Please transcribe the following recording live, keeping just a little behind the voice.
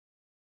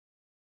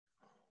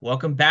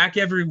Welcome back,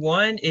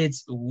 everyone.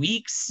 It's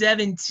week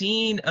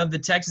 17 of the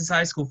Texas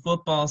high school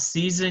football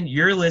season.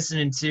 You're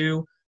listening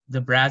to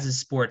the Brazos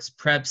Sports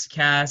Preps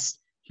cast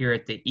here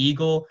at the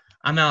Eagle.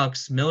 I'm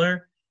Alex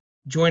Miller,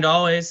 joined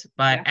always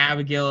by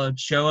Abigail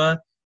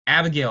Ochoa.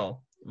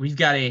 Abigail, we've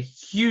got a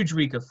huge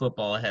week of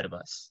football ahead of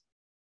us.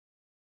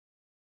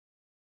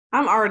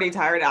 I'm already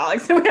tired,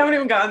 Alex. We haven't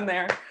even gotten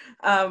there.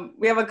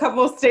 We have a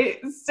couple of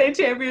state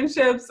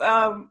championships,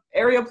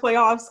 area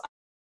playoffs.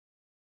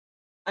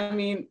 I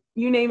mean,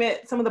 you name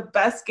it, some of the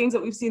best games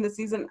that we've seen this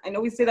season. I know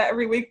we say that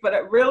every week, but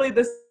really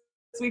this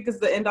week is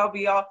the end-all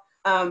be-all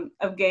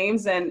of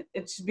games, and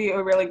it should be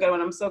a really good one.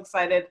 I'm so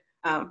excited.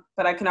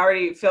 But I can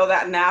already feel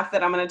that nap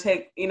that I'm going to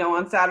take,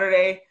 on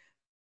Saturday.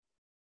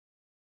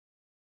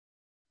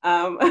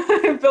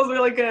 It feels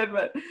really good,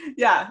 but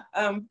yeah,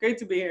 great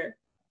to be here.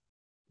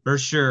 For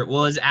sure.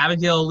 Well, as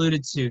Abigail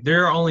alluded to,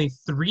 there are only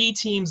 3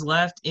 teams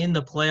left in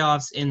the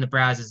playoffs in the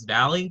Brazos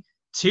Valley.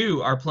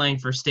 2 are playing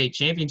for state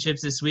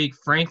championships this week,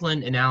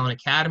 Franklin and Allen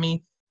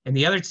Academy. And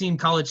the other team,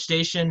 College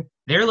Station,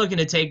 they're looking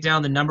to take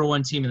down the number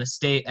 1 team in the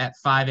state at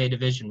 5A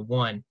Division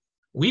I.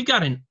 We've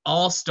got an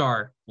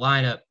all-star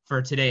lineup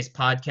for today's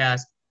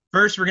podcast.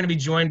 First, we're going to be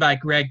joined by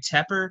Greg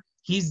Tepper.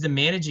 He's the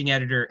managing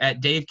editor at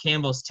Dave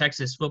Campbell's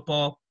Texas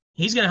Football.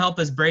 He's going to help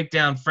us break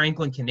down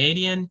Franklin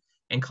Canadian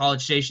and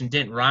College Station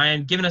Denton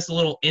Ryan, giving us a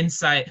little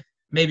insight,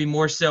 maybe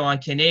more so on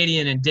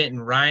Canadian and Denton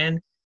Ryan.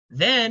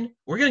 Then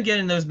we're going to get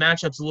in those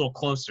matchups a little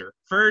closer.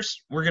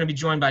 First, we're going to be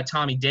joined by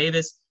Tommy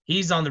Davis.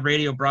 He's on the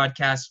radio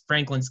broadcast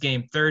Franklin's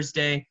game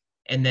Thursday.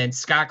 And then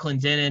Scott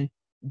Clendenin,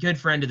 good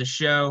friend of the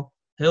show,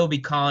 he'll be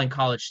calling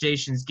College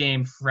Station's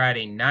game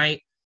Friday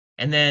night.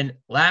 And then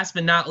last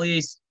but not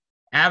least,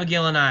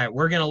 Abigail and I,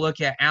 we're going to look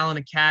at Allen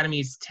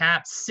Academy's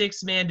TAP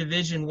 6-man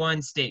Division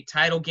I state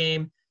title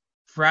game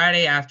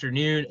Friday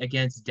afternoon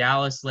against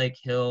Dallas Lake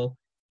Hill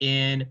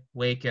in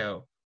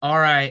Waco. All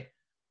right,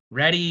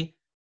 ready,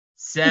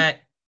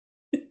 set,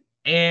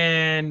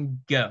 and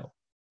go.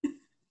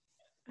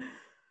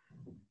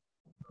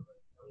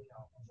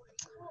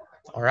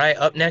 All right,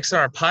 up next on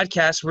our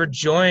podcast, we're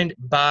joined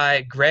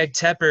by Greg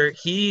Tepper.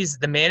 He's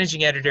the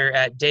managing editor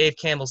at Dave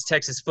Campbell's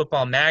Texas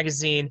Football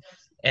Magazine,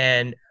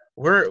 and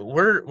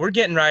we're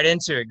getting right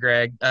into it,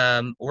 Greg.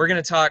 We're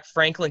going to talk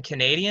Franklin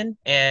Canadian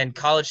and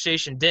College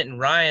Station Denton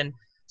Ryan.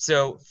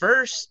 So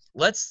first,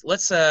 let's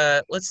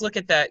look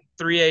at that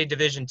 3A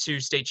Division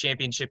II state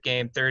championship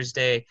game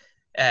Thursday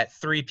at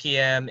 3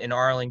 p.m. in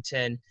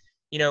Arlington.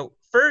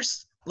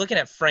 First, looking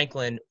at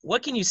Franklin,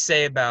 what can you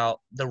say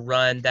about the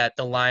run that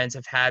the Lions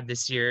have had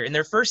this year in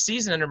their first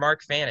season under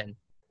Mark Fannin?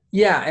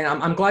 Yeah,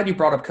 and I'm glad you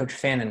brought up Coach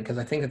Fannin because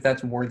I think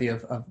that's worthy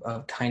of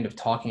kind of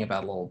talking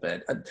about a little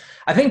bit.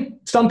 I think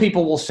some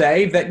people will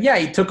say that, yeah,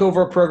 he took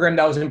over a program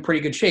that was in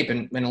pretty good shape,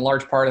 and a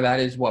large part of that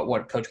is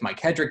what Coach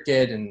Mike Hedrick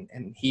did,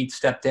 and he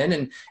stepped in.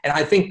 And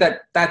I think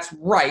that's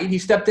right. He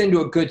stepped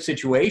into a good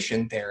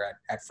situation there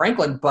at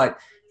Franklin, but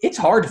it's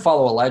hard to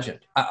follow a legend.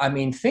 I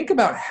mean, think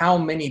about how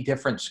many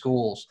different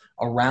schools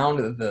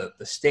around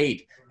the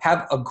state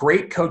have a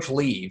great coach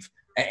leave,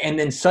 and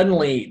then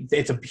suddenly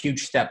it's a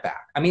huge step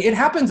back. I mean, it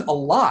happens a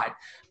lot.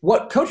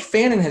 What Coach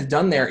Fannin has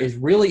done there is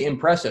really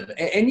impressive.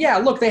 And yeah,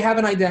 look, they have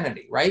an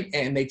identity, right?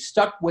 And they've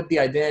stuck with the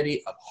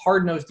identity of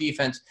hard-nosed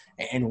defense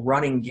and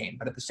running game.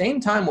 But at the same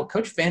time, what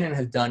Coach Fannin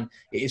has done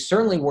is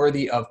certainly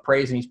worthy of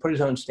praise, and he's put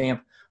his own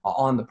stamp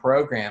on the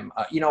program.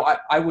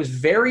 I was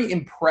very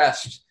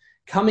impressed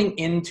coming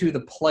into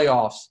the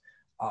playoffs.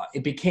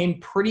 It became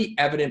pretty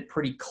evident,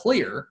 pretty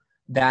clear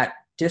that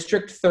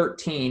District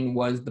 13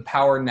 was the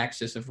power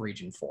nexus of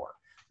Region 4.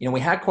 We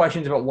had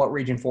questions about what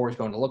Region 4 was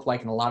going to look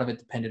like, and a lot of it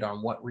depended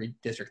on what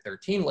District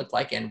 13 looked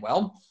like. And,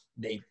 well,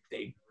 they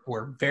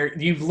were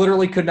you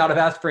literally could not have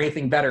asked for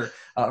anything better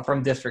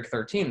from District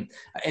 13.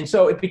 And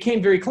so it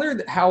became very clear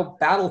that how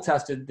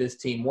battle-tested this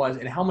team was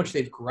and how much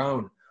they've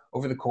grown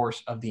over the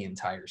course of the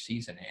entire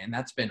season. And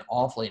that's been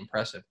awfully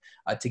impressive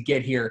to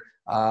get here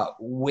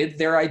with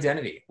their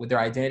identity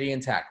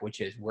intact,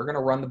 which is we're going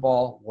to run the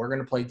ball, we're going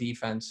to play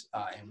defense,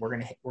 and we're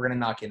going to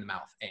knock you in the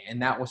mouth.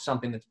 And that was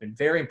something that's been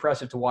very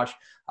impressive to watch.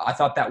 I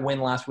thought that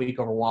win last week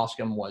over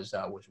Wascom was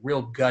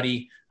real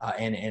gutty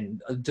and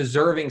a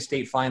deserving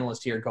state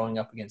finalist here going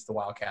up against the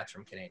Wildcats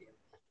from Canadian.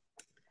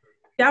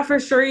 Yeah, for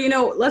sure.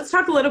 Let's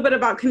talk a little bit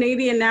about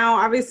Canadian now.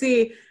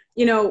 Obviously,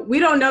 we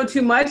don't know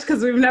too much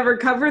because we've never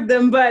covered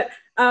them, but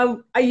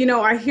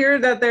I hear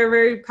that they're a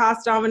very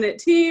pass-dominant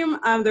team.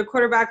 Their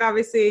quarterback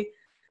obviously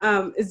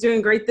is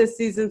doing great this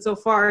season so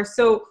far.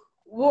 So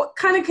what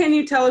kind of can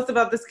you tell us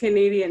about this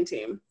Canadian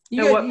team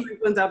and what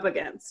Franklin's up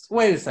against?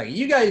 Wait a second.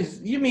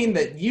 You mean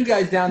that you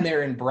guys down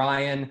there in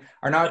Bryan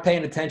are not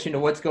paying attention to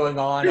what's going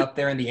on up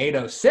there in the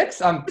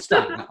 806? I'm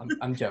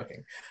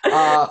joking.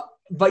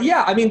 But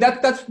yeah, I mean,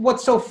 that's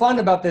what's so fun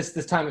about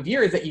this time of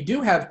year is that you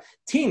do have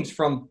teams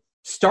from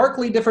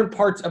starkly different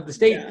parts of the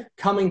state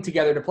coming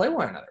together to play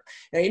one another.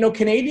 Now,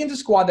 Canadian's a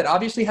squad that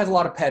obviously has a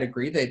lot of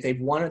pedigree. They've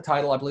won a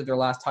title. I believe their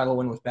last title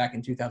win was back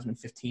in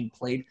 2015,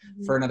 played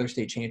for another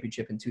state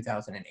championship in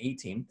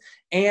 2018.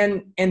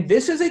 And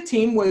this is a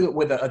team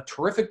with a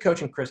terrific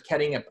coach in Chris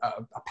Ketting,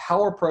 a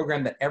power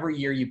program that every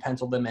year you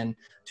pencil them in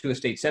to a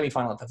state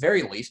semifinal at the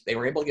very least. They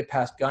were able to get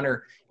past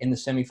Gunter in the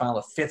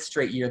semifinal, the 5th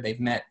straight year they've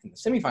met in the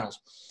semifinals.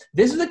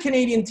 This is a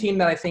Canadian team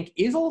that I think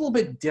is a little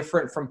bit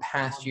different from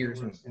past years,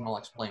 and I'll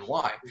explain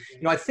why.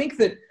 I think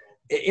that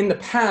in the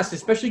past,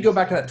 especially go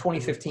back to that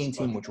 2015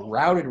 team, which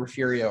routed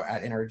Refugio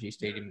at NRG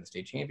Stadium in the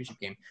state championship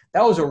game,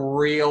 that was a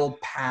real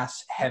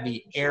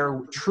pass-heavy,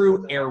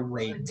 true air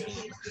raid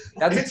team.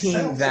 That's a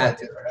team that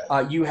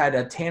you had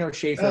a Tanner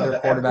Schaefer, their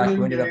quarterback,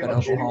 who ended up at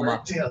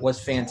Oklahoma, was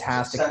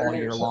fantastic all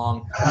year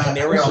long, and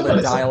they were able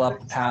to dial up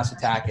the pass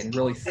attack and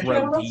really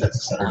throw deep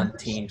on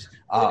teams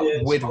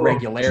with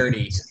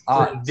regularity.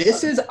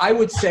 This is, I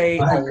would say,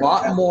 a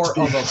lot more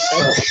of a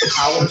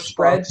power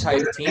spread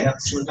type team.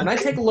 When I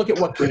take a look at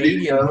what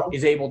Canadian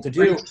is able to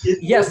do,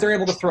 yes, they're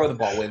able to throw the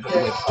ball with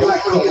Joey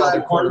Cole,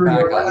 their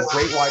quarterback, a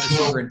great wide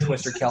receiver in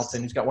Twister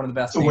Kelton, who's got one of the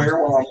best names in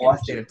the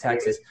state of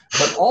Texas.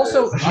 But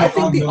also, I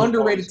think the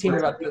underrated thing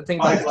about the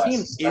team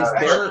is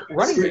their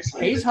running back.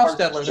 Hayes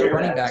Huffstedler, their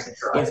running back,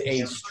 is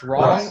a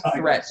strong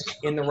threat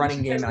in the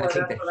running game, and I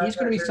think that he's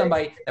going to be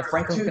somebody that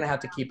Franklin's going to have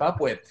to keep up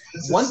with.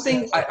 One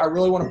thing I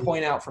really want to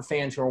point out for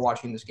fans who are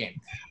watching this game,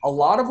 a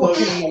lot of what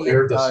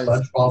Canadian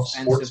does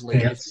offensively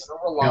is to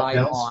rely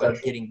on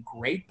getting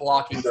great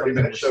blocking from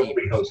the receiver.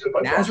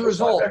 And as a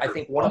result, I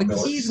think one of the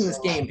keys in this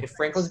game, if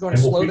Franklin's going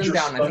to slow them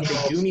down, I think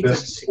they do need to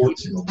keep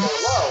them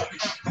low.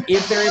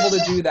 If they're able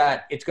to do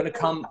that, it's going to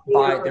come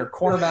by their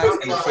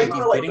cornerbacks and their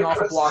safeties getting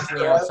off of blocks on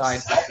the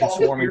outside and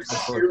swarming to the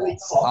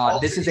football.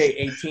 This is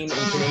a team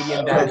in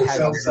Canadian that has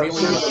a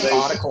really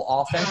methodical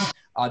offense.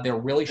 They're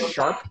really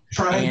sharp,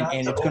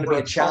 and it's going to be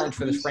a challenge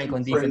for this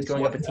Franklin defense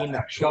going up against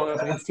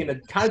a team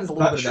that kind of does a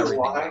little bit of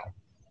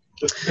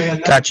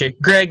everything. Gotcha.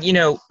 Greg,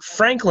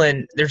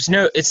 Franklin,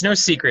 it's no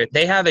secret.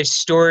 They have a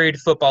storied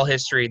football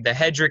history. The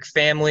Hedrick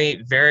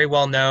family, very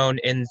well known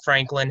in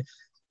Franklin,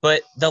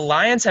 but the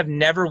Lions have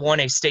never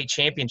won a state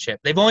championship.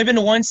 They've only been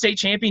to one state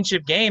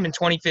championship game in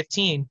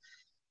 2015.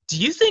 Do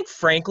you think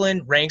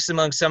Franklin ranks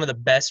among some of the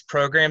best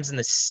programs in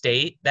the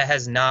state that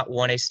has not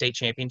won a state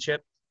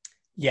championship?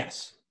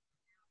 Yes.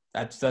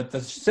 That's the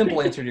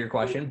simple answer to your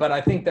question. But I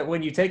think that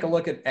when you take a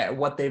look at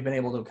what they've been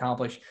able to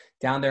accomplish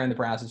down there in the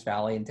Brazos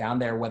Valley and down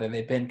there, whether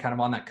they've been kind of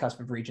on that cusp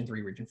of Region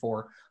 3, Region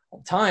 4 all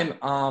the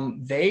time,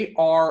 they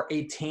are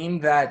a team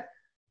that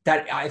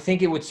I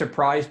think it would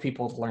surprise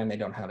people to learn they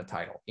don't have a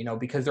title,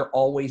 because they're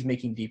always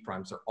making deep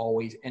runs. They're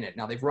always in it.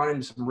 Now, they've run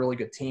into some really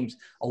good teams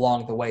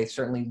along the way,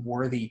 certainly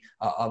worthy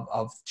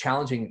of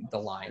challenging the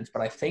Lions.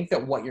 But I think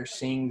that what you're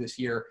seeing this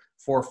year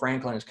for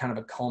Franklin is kind of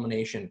a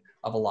culmination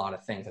of a lot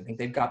of things. I think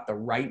they've got the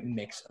right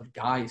mix of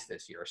guys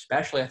this year,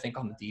 especially I think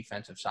on the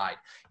defensive side.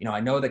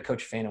 I know that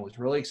Coach Fannin was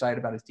really excited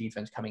about his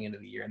defense coming into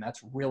the year, and that's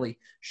really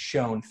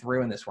shown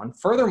through in this one.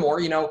 Furthermore,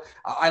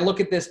 I look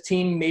at this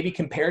team maybe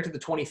compared to the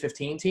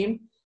 2015 team.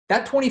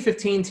 That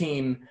 2015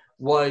 team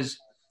was,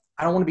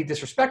 I don't want to be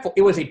disrespectful,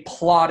 it was a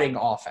plodding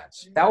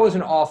offense. That was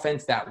an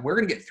offense that we're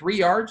going to get 3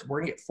 yards, we're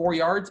going to get 4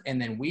 yards,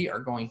 and then we are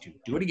going to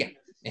do it again.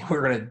 And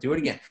we're going to do it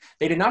again.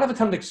 They did not have a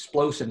ton of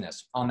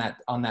explosiveness on that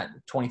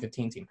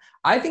 2015 team.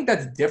 I think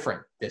that's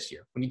different this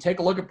year. When you take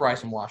a look at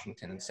Bryson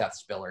Washington and Seth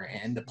Spiller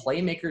and the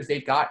playmakers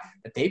they've got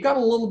a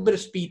little bit of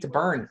speed to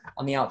burn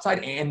on the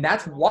outside. And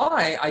that's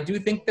why I do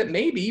think that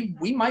maybe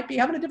we might be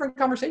having a different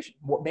conversation.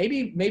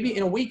 Maybe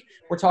in a week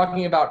we're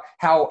talking about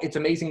how it's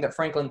amazing that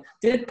Franklin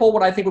did pull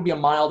what I think would be a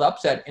mild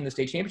upset in the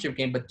state championship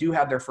game, but do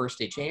have their first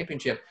state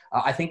championship.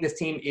 I think this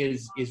team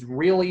is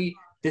really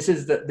this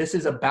is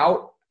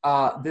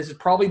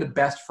probably the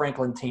best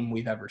Franklin team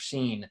we've ever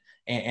seen,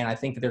 and I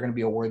think that they're going to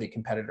be a worthy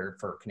competitor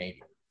for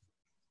Canadian.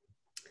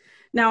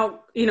 Now,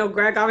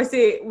 Greg,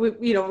 obviously,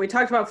 we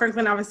talked about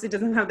Franklin obviously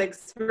doesn't have the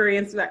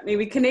experience that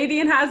maybe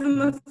Canadian has in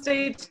the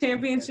state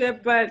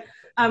championship, but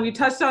you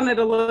touched on it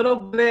a little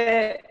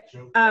bit.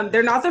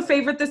 They're not the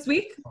favorite this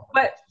week,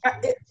 but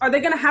are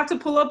they going to have to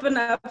pull up an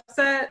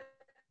upset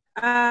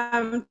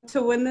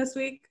to win this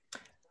week?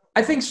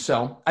 I think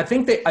so. I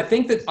think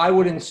that I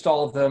would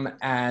install them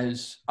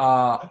as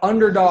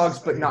underdogs,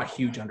 but not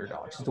huge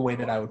underdogs, is the way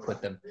that I would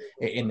put them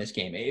in this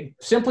game.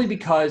 Simply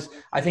because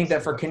I think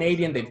that for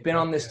Canadian, they've been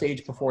on this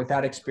stage before.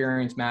 That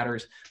experience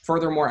matters.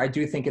 Furthermore, I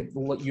do think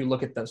you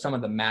look at some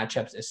of the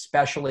matchups,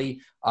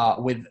 especially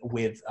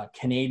with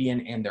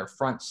Canadian and their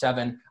front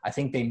seven. I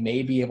think they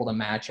may be able to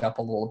match up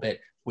a little bit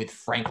with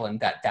Franklin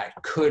that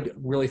could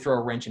really throw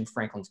a wrench in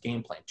Franklin's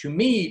game plan. To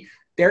me,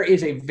 there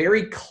is a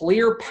very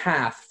clear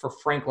path for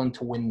Franklin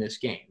to win this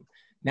game.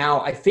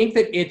 Now, I think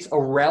that it's a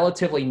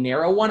relatively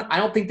narrow one. I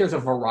don't think there's a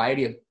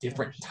variety of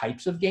different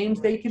types of games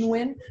they can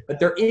win, but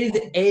there is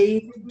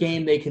a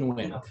game they can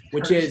win,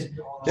 which is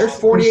there's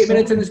 48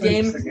 minutes in this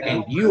game,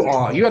 and you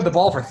have the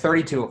ball for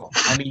 32 of them.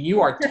 I mean, you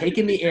are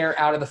taking the air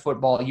out of the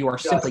football. You are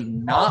simply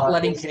not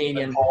letting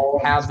Canadian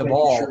have the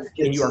ball,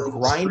 and you are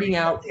grinding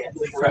out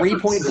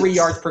 3.3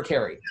 yards per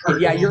carry.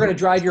 And yeah, you're going to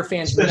drive your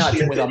fans nuts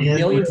with a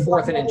million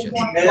fourth and inches.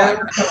 But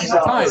at the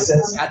same time,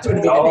 that's going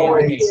to be the name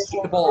of the game.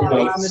 Keep the ball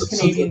away from this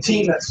Canadian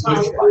team.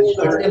 Keep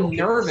them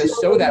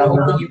nervous so that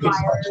hopefully you can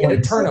get a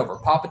turnover,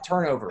 pop a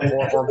turnover,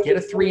 or get a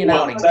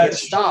 3-and-outing, get a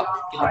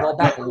stop, get the ball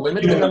back,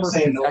 limit the number of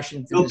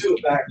possessions in this game.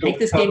 Make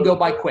this game go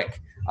by quick.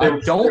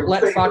 Don't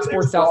let Fox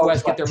Sports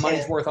Southwest get their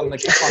money's worth on the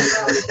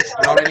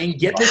you know what I mean?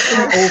 Get this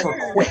thing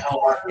over quick.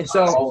 And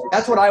so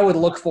that's what I would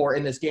look for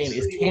in this game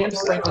is can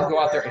Franklin go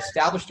out there,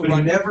 establish the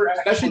run,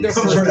 especially their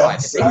first drive.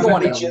 If they go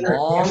on a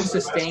long,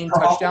 sustained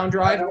touchdown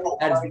drive,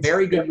 that is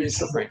very good news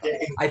for Franklin.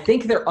 I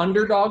think they're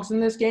underdogs in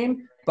this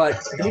game,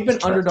 but they've been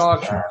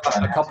underdogs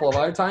a couple of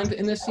other times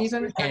in this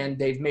season, and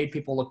they've made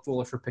people look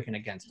foolish for picking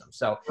against them.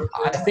 So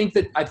I think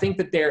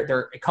that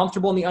they're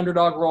comfortable in the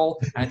underdog role,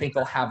 and I think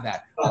they'll have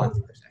that on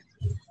Thursday.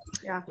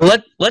 Yeah.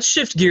 Let's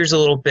shift gears a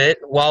little bit.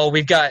 While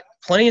we've got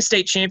plenty of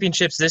state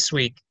championships this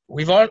week,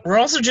 we're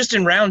also just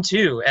in round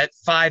 2 at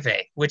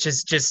 5A, which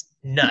is just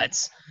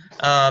nuts.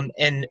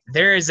 And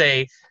there is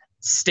a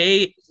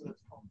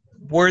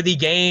state-worthy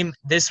game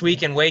this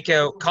week in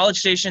Waco. College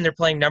Station, they're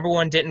playing number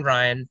 1 Denton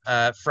Ryan,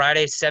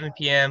 Friday, 7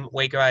 p.m.,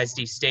 Waco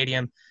ISD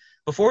Stadium.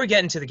 Before we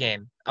get into the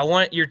game, I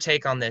want your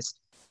take on this.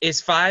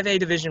 Is 5A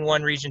Division I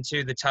Region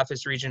 2 the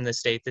toughest region in the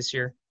state this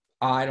year?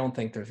 I don't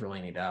think there's really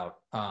any doubt.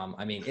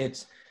 I mean,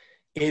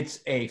 it's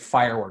a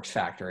fireworks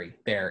factory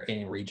there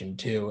in Region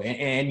 2.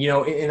 And, you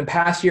know, in the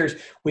past years,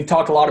 we've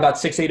talked a lot about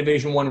 6A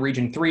Division I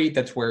Region 3.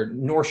 That's where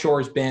North Shore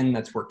has been.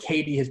 That's where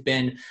Katy has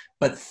been.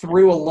 But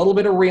through a little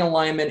bit of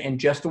realignment and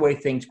just the way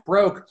things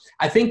broke,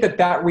 I think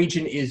that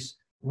region is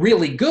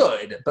really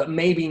good, but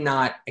maybe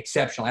not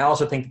exceptional. I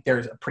also think that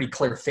there's a pretty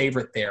clear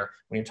favorite there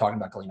when you're talking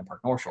about Galena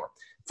Park North Shore.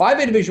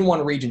 5A Division I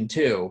Region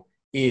 2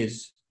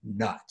 is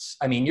nuts.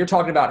 I mean, you're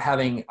talking about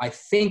having, I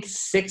think,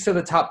 6 of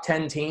the top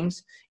 10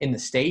 teams in the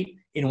state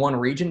in one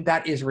region.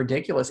 That is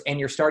ridiculous. And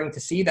you're starting to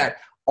see that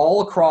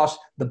all across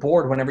the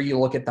board whenever you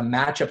look at the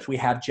matchups we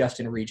have just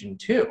in Region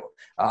 2.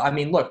 I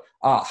mean, look,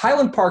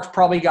 Highland Park's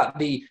probably got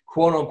the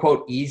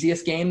quote-unquote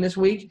easiest game this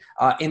week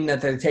in that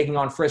they're taking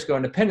on Frisco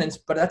Independence,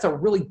 but that's a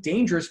really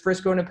dangerous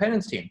Frisco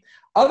Independence team.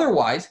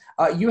 Otherwise,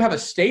 you have a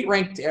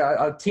state-ranked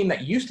a team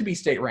that used to be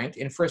state-ranked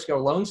in Frisco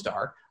Lone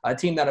Star, a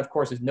team that, of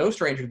course, is no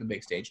stranger to the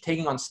big stage,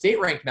 taking on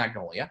state-ranked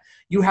Magnolia.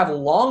 You have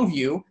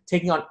Longview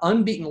taking on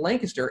unbeaten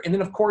Lancaster, and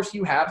then, of course,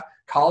 you have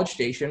College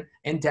Station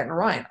and Denton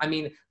Ryan. I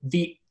mean,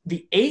 the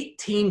 8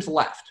 teams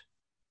left,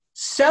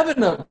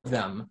 7 of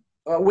them,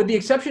 with the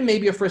exception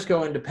maybe of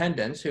Frisco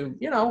Independence, who,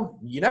 you know,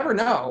 you never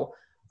know.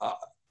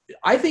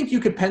 I think you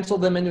could pencil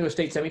them into a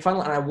state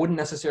semifinal, and I wouldn't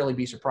necessarily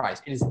be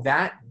surprised. It is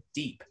that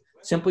deep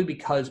simply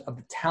because of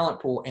the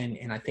talent pool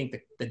and I think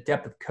the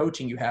depth of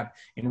coaching you have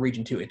in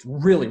Region 2. It's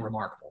really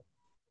remarkable.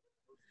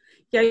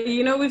 Yeah,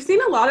 you know, we've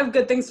seen a lot of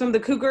good things from the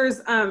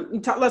Cougars.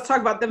 Let's talk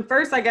about them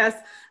first, I guess.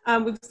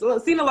 We've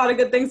seen a lot of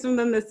good things from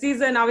them this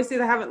season. Obviously,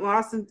 they haven't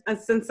lost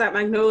since that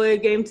Magnolia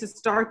game to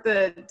start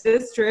the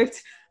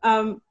district.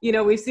 You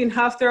know, we've seen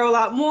Huff throw a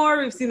lot more.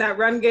 We've seen that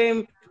run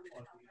game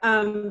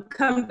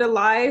come to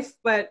life.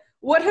 But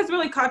what has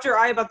really caught your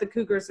eye about the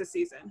Cougars this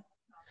season?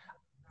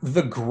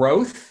 The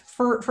growth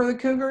for the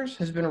Cougars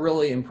has been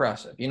really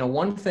impressive. You know,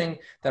 one thing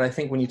that I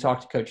think when you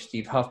talk to Coach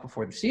Steve Huff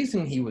before the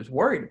season, he was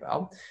worried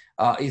about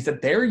is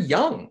that they're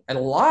young at a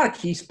lot of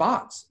key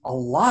spots.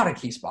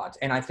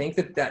 And I think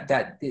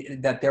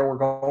that there were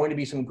going to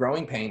be some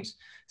growing pains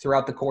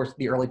throughout the course of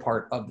the early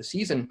part of the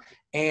season.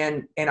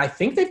 And I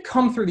think they've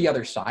come through the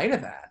other side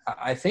of that.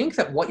 I think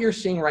that what you're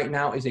seeing right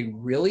now is a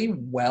really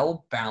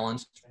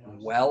well-balanced,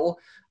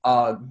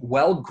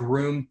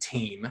 well-groomed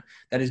team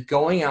that is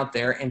going out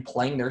there and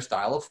playing their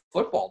style of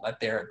football, that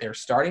they're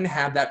starting to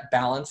have that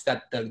balance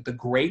that the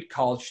great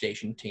College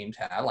Station teams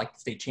have, like the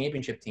state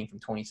championship team from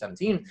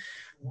 2017.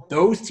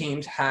 Those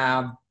teams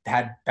have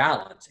had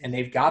balance, and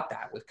they've got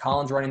that with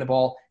Collins running the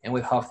ball and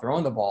with Huff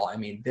throwing the ball. I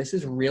mean, this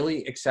is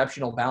really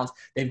exceptional balance.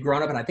 They've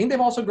grown up, and I think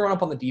they've also grown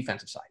up on the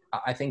defensive side.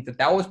 I think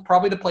that was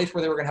probably the place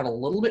where they were going to have a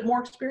little bit more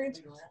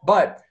experience,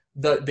 but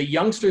the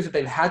youngsters that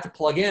they've had to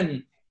plug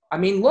in, I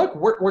mean, look,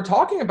 we're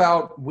talking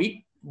about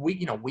week.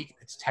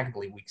 It's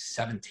technically week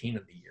 17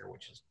 of the year,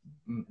 which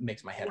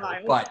makes my head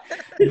hurt. But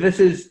this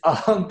is,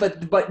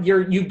 but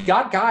you've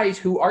got guys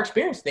who are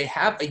experienced. They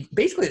have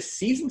basically a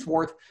season's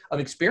worth of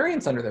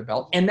experience under their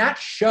belt, and that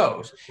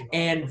shows.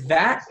 And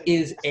that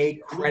is a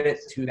credit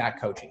to that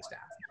coaching staff.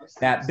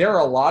 That there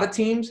are a lot of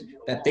teams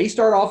that they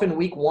start off in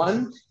week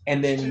 1,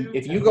 and then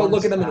if you go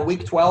look at them in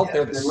week 12,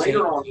 they're the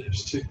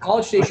same.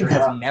 College Station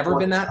has never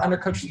been that under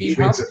Coach Steve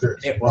Huff.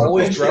 They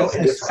always grow,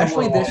 and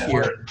especially this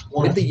year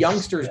with the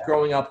youngsters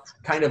growing up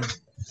kind of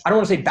I don't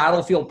want to say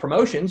battlefield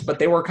promotions, but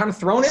they were kind of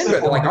thrown into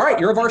it. They're like, all right,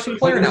 you're a varsity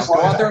player now.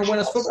 Go out there and win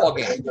us football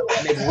games.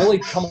 And they've really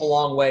come a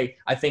long way,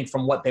 I think,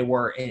 from what they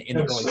were in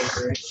the early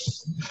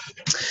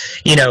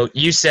days. You know,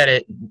 you said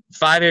it,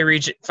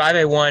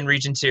 5A1,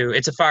 Region 2,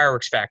 it's a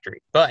fireworks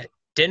factory. But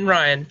Denton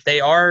Ryan,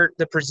 they are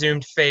the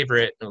presumed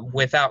favorite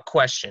without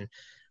question.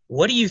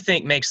 What do you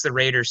think makes the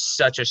Raiders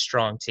such a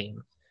strong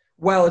team?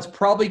 Well, it's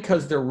probably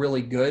because they're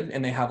really good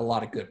and they have a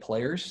lot of good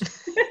players.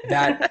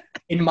 That,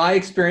 in my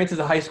experience as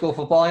a high school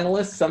football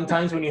analyst,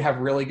 sometimes when you have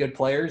really good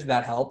players,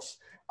 that helps.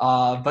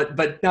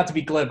 But not to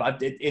be glib,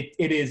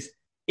 it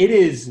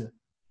is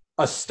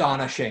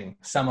astonishing,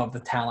 some of the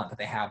talent that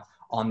they have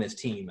on this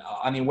team.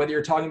 I mean, whether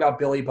you're talking about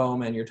Billy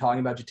Bowman, you're talking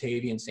about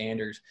Jatavian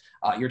Sanders,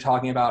 you're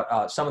talking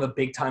about some of the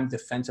big-time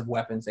defensive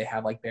weapons they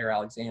have, like Bear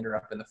Alexander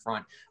up in the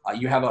front.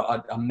 You have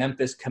a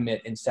Memphis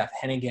commit in Seth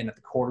Hennigan at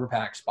the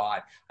quarterback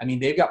spot. I mean,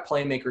 they've got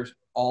playmakers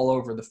all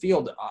over the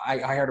field. I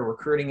heard a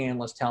recruiting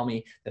analyst tell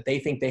me that they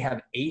think they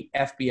have 8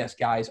 FBS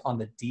guys on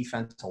the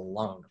defense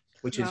alone,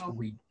 which is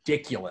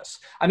ridiculous.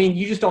 I mean,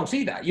 you just don't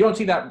see that. You don't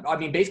see that. I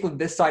mean, basically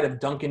this side of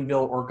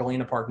Duncanville or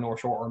Galena Park North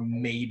Shore, or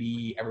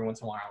maybe every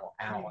once in a while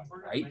Allen,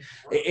 right?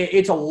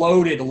 It's a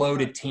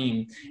loaded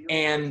team,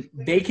 and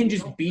they can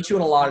just beat you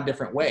in a lot of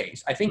different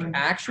ways. I think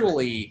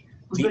actually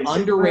the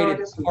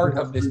underrated part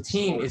of this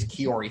team is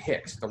Kiori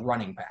Hicks, the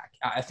running back.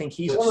 I think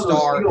he's a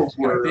star, got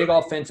a big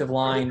offensive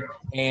line,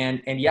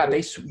 and yeah,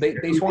 they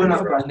swarm the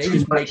football and they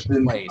just make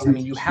plays. I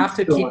mean, you have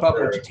to keep up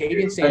with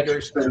Jatavian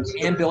Sanders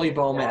and Billy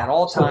Bowman at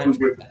all times.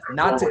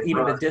 Not to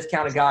even to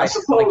discount a guy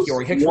like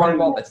Kiori Hicks running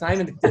ball. That's not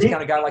even to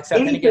discount a guy like Seth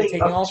Hennigan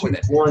taking off with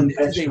it.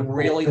 This is a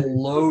really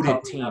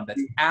loaded team.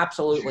 That's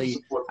absolutely.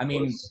 I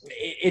mean,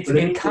 it's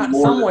in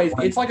some ways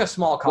it's like a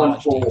small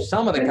college team.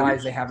 Some of the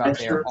guys they have out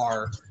there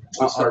are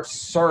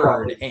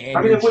absurd,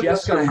 and you're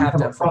just going to have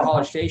to, for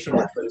College Station,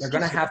 they're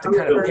going to have to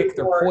kind of pick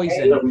their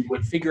poison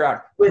and figure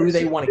out who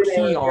they want to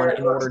key on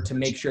in order to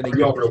make sure they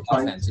get the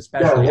offense,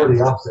 especially.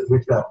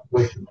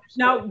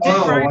 Now,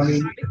 Denton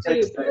Ryan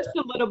obviously pushed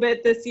a little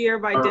bit this year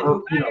by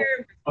Denton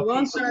Meyer,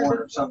 Lone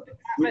Star.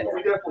 But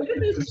what do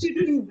those two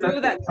teams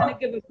do that kind of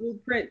give a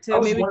blueprint to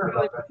maybe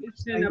really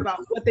position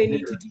about what they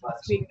need to do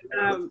this week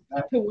to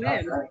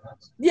win?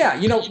 Yeah,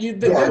 you know,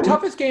 the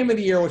toughest game of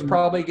the year was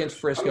probably against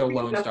Frisco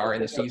Lone Star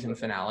in the season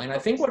finale. And I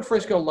think what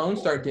Frisco Lone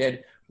Star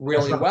did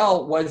really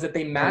well was that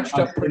they matched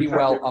up pretty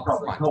well up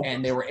front,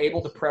 and they were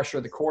able to pressure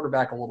the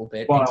quarterback a little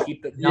bit and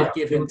not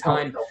give him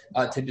time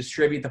to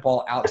distribute the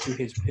ball out to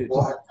his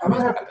But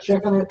one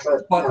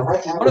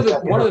of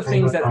the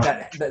things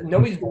that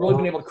nobody's really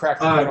been able to crack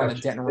the code on the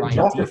Denton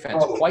Ryan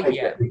defense quite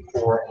yet,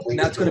 and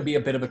that's going to be a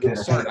bit of a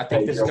concern. I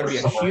think this is going to be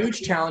a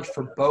huge challenge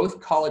for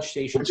both College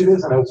Stations.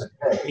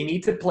 They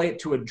need to play it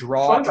to a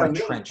draw in the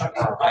trenches.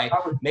 Right?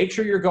 Make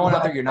sure you're going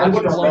out there, you're not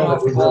getting blown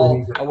off the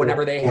ball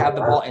whenever they have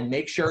the ball, and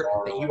make sure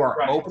that you are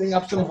opening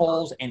up some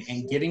holes and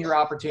giving your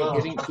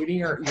opportunity, giving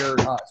your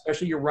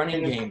especially your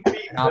running game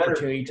an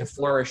opportunity to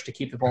flourish, to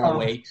keep the ball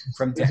away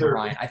from Denton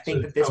Ryan. I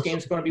think that this game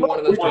is going to be one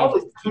of those games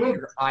that keep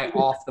your eye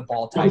off the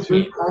ball type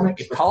game.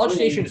 If College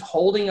Station is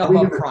holding up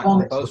front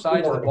on both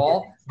sides of the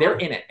ball, they're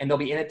in it, and they'll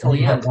be in it till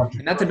the end.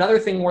 And that's another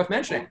thing worth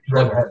mentioning.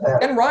 Look,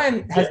 Denton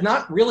Ryan has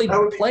not really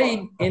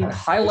played in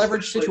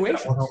high-leverage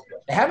situations.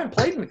 They haven't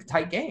played in a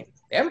tight game.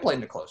 They haven't played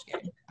in a close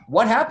game.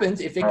 What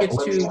happens if it gets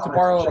to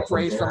borrow a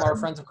phrase from our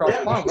friends across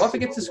the pond, what if it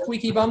gets to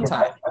squeaky bum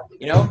time?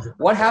 You know,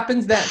 what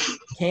happens then?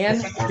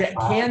 Can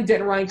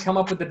Denton Ryan come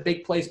up with the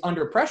big plays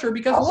under pressure?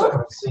 Because,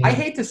 look, I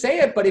hate to say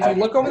it, but if you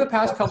look over the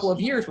past couple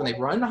of years, when they've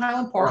run to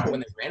Highland Park,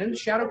 when they ran into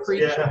Shadow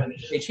Creek,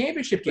 a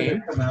championship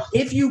game,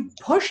 if you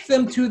push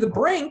them to the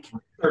brink,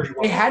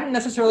 they hadn't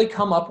necessarily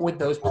come up with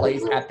those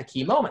plays at the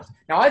key moments.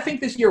 Now, I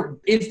think this year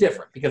is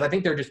different because I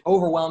think they're just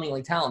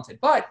overwhelmingly talented.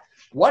 But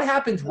what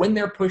happens when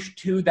they're pushed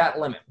to that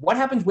limit? What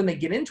happens when they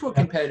get into a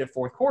competitive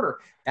fourth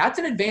quarter? That's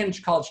an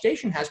advantage College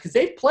Station has because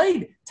they've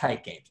played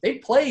tight games.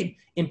 They've played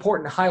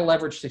important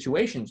high-leverage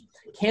situations.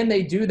 Can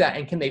they do that,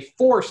 and can they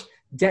force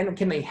Denton?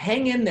 Can they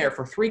hang in there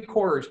for 3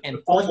 quarters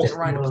and force Denton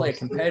Ryan to play a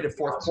competitive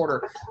fourth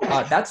quarter?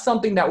 That's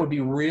something that would be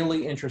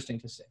really interesting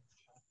to see.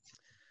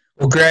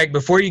 Well, Greg,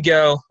 before you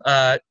go,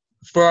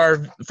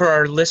 for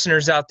our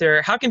listeners out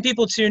there, how can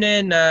people tune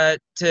in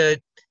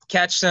to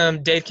catch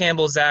some Dave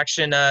Campbell's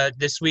action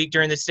this week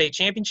during the state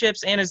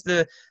championships and as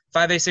the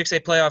 5A,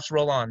 6A playoffs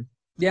roll on?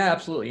 Yeah,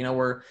 absolutely. You know,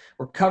 we're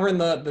covering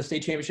the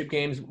state championship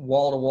games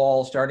wall to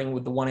wall, starting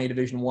with the 1A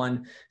Division I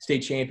state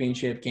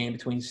championship game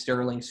between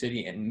Sterling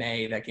City and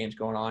May. That game's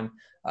going on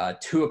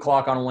 2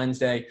 o'clock on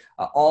Wednesday,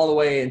 all the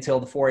way until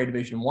the 4A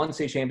Division I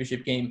state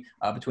championship game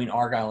between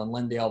Argyle and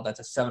Lindale. That's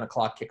a 7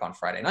 o'clock kick on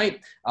Friday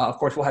night. Of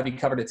course, we'll have you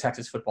covered at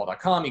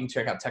texasfootball.com. You can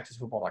check out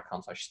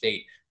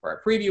texasfootball.com/state for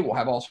our preview. We'll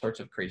have all sorts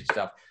of crazy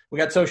stuff. We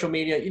got social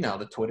media, you know,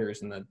 the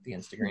Twitters and the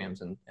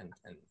Instagrams and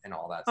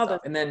all that stuff.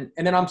 And then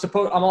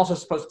I'm also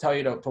supposed to tell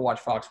you to watch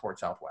Fox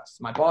Sports Southwest.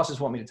 My bosses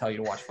want me to tell you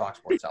to watch Fox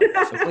Sports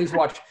Southwest. So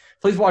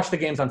please watch the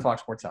games on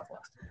Fox Sports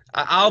Southwest.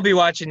 I'll be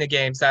watching the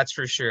games, that's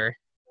for sure.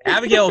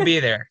 Abigail will be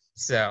there.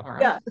 So all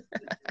right. Yeah.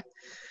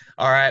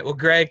 All right. Well,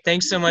 Greg,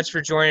 thanks so much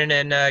for joining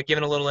and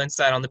giving a little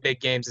insight on the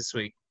big games this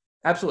week.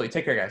 Absolutely.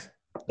 Take care, guys.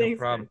 No Thanks,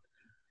 problem.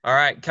 All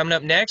right. Coming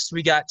up next,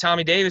 we got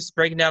Tommy Davis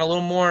breaking down a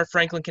little more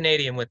Franklin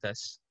Canadian with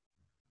us.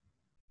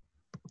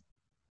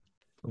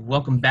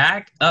 Welcome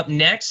back. Up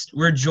next,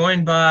 we're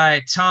joined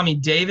by Tommy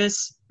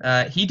Davis.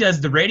 He does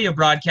the radio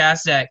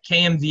broadcast at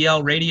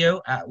KMVL Radio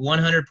at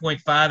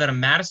 100.5 out of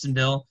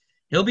Madisonville.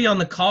 He'll be on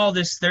the call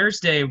this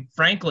Thursday,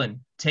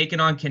 Franklin, taking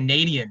on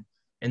Canadian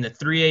in the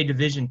 3A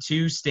Division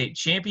II state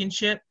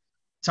championship.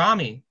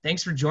 Tommy,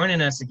 thanks for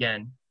joining us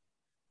again.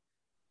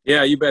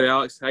 Yeah, you bet,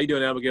 Alex. How you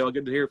doing, Abigail?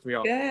 Good to hear from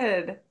y'all.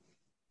 Good.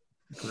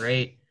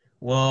 Great.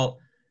 Well,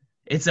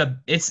 it's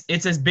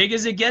as big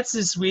as it gets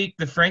this week.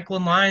 The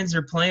Franklin Lions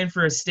are playing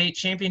for a state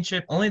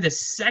championship, only the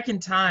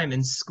second time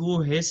in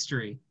school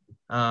history.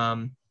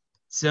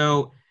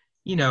 So,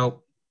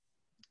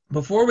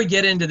 before we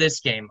get into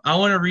this game, I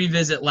want to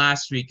revisit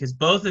last week because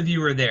both of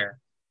you were there.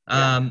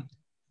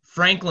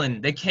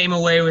 Franklin, they came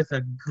away with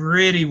a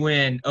gritty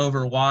win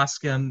over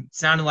Wascom. It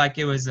sounded like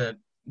it was a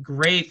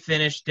great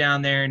finish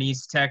down there in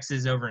East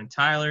Texas over in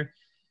Tyler.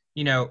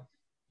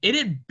 It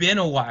had been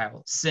a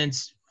while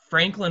since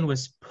Franklin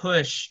was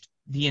pushed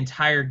the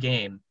entire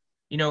game.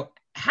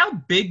 How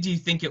big do you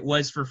think it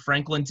was for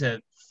Franklin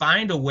to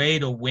find a way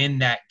to win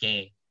that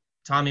game?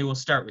 Tommy, we'll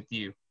start with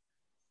you.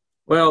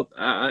 Well,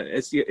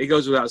 it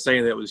goes without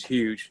saying that it was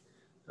huge.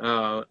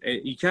 And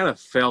you kind of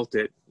felt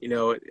it.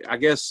 I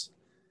guess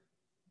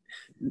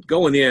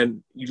going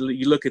in,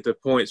 you look at the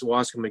points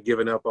Wascom had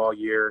given up all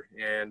year,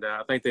 and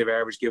I think they've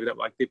averaged giving up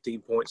like 15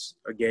 points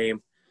a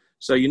game.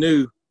 So you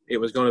knew it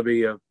was going to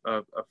be a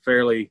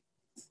fairly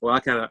 – well,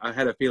 I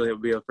had a feeling it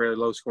would be a fairly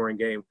low-scoring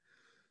game.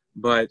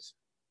 But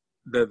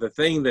the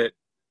thing that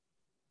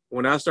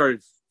when I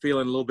started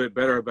feeling a little bit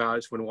better about it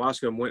is when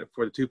Wascom went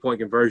for the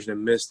 2-point conversion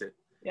and missed it.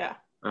 Yeah.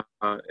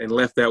 And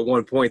left that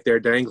 1 point there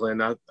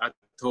dangling. I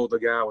told the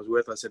guy I was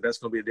with, I said, that's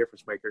going to be a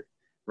difference maker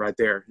right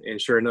there.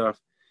 And sure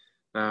enough,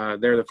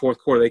 there in the fourth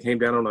quarter, they came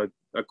down on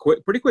a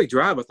pretty quick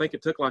drive. I think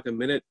it took like a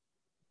minute.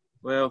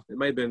 Well, it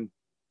may have been,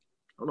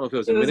 I don't know if it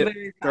was a minute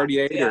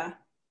 38 or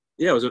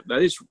yeah,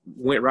 they just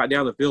went right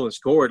down the field and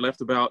scored. Left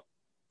about,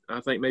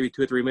 I think, maybe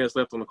 2 or 3 minutes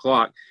left on the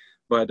clock,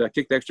 but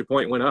kicked the extra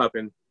point, went up,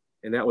 and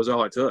that was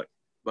all it took.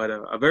 But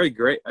a very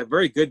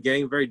good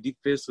game, very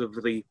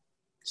defensively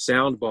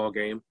sound ball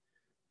game.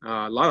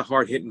 A lot of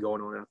hard hitting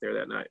going on out there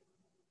that night.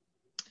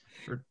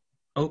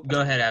 Oh,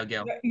 go ahead,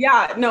 Abigail.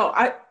 Yeah, no,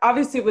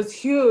 obviously it was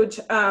huge.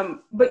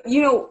 But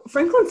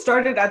Franklin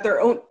started at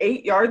their own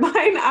 8-yard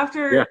line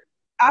after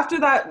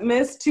that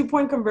missed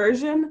 2-point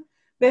conversion.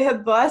 They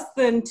had less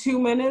than 2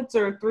 minutes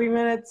or 3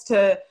 minutes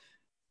to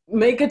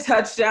make a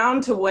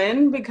touchdown to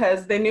win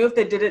because they knew if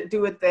they didn't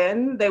do it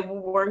then, they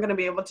weren't going to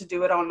be able to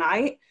do it all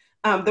night.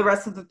 The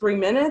rest of the 3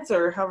 minutes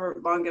or however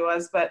long it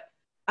was. But,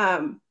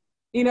 that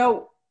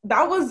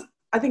was,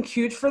 I think,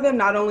 huge for them,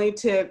 not only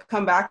to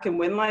come back and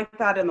win like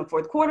that in the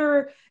fourth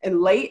quarter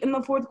and late in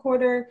the fourth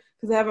quarter,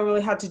 because they haven't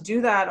really had to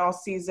do that all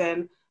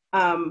season.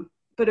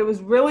 But it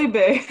was really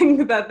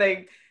big that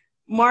they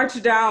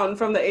marched down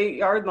from the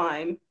 8-yard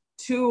line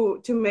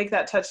to make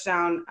that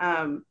touchdown,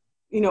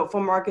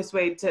 from Marcus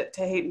Wade to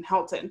Hayden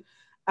Helton.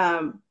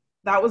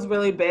 That was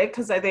really big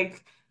because I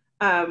think,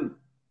 in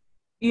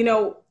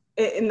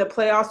the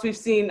playoffs, we've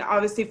seen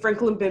obviously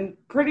Franklin been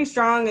pretty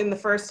strong in the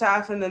first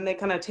half, and then they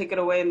kind of take it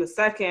away in the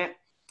second.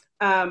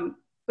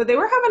 But they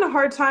were having a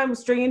hard time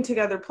stringing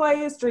together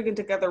plays, stringing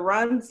together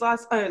runs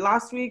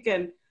last week,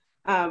 and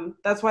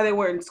that's why they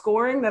weren't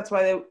scoring. That's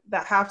why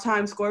that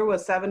halftime score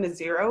was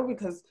 7-0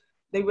 because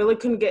they really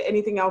couldn't get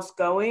anything else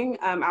going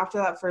after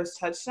that first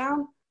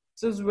touchdown.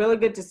 So it was really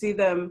good to see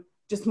them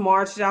just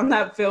march down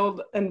that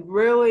field and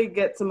really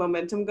get some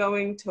momentum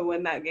going to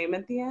win that game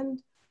at the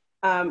end.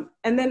 And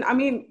then,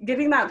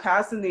 getting that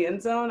pass in the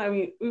end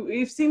zone,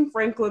 we've seen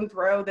Franklin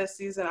throw this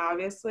season,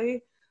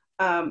 obviously.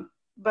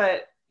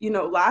 But,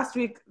 last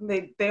week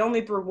they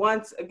only threw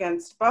once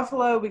against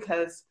Buffalo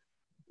because,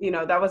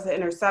 that was the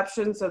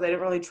interception. So they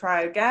didn't really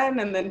try again.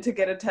 And then to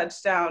get a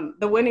touchdown,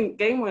 the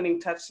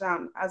game-winning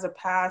touchdown as a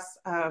pass,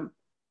 I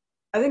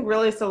think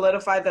really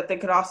solidified that they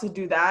could also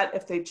do that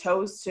if they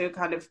chose to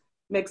kind of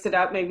mix it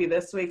up maybe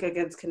this week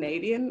against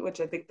Canadian, which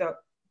I think that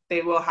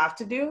they will have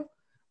to do.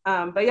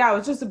 But yeah, it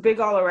was just a big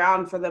all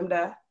around for them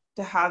to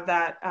have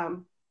that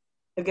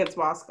against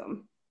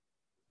Wascom.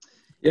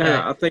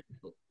 Yeah, I think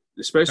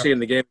especially in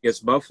the game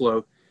against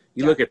Buffalo,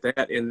 you look at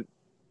that and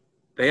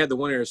they had the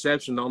one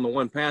interception on the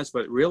one pass,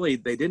 but really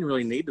they didn't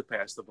really need to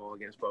pass the ball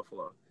against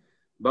Buffalo.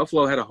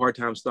 Buffalo had a hard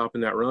time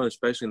stopping that run,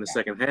 especially in the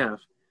second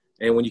half.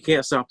 And when you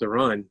can't stop the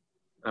run,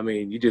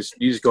 you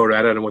just go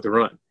right at them with the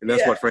run, and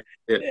that's what Franklin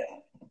did.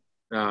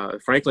 Yeah.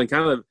 Franklin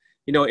kind of,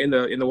 in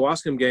the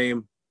Wascom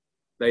game,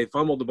 they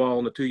fumbled the ball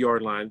on the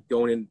 2-yard line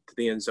going into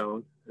the end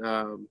zone.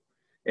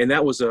 And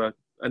that was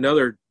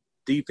another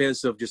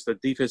defense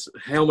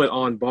helmet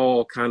on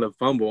ball kind of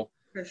fumble.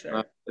 For sure.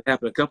 It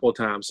happened a couple of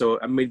times. So,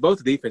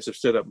 both the defenses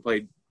stood up and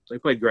played. They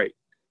played great.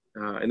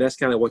 And that's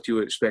kind of what you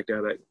would expect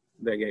out of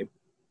that game.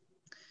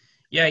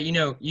 Yeah,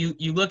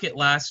 you look at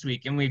last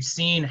week, and we've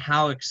seen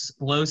how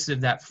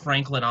explosive that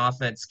Franklin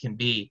offense can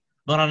be.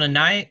 But on a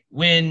night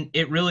when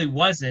it really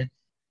wasn't,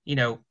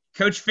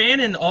 Coach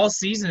Fannin all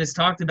season has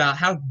talked about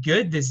how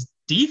good this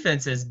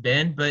defense has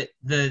been, but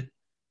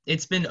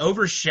it's been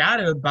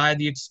overshadowed by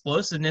the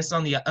explosiveness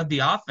of the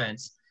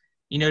offense.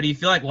 Do you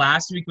feel like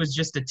last week was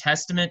just a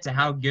testament to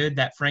how good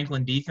that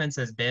Franklin defense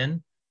has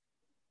been?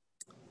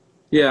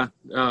 Yeah,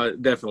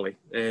 definitely.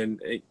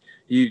 And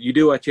you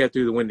do what you have to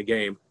do to win the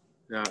game,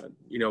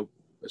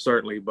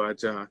 certainly.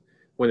 But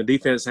when the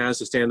defense has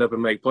to stand up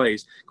and make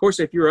plays, of course,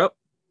 if you're up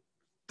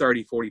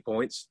 30, 40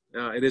 points,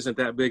 it isn't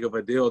that big of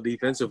a deal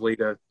defensively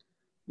to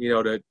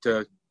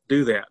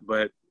do that.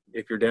 But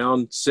if you're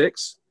down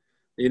 6,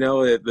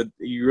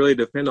 you really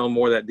depend on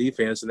more of that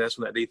defense, and that's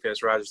when that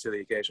defense rises to the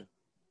occasion.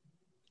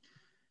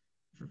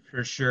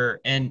 For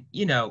sure. And,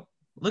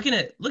 looking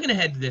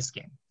ahead to this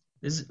game,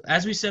 this is,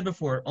 as we said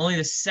before, only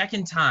the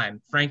second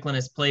time Franklin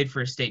has played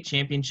for a state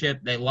championship.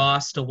 They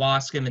lost to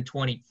Wascom in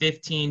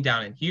 2015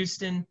 down in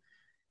Houston.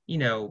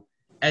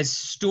 As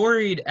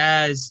storied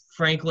as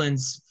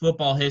Franklin's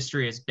football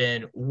history has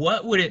been,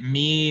 what would it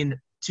mean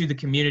to the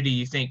community,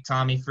 you think,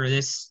 Tommy, for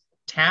this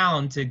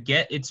town to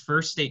get its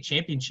first state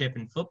championship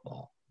in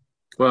football?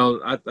 Well,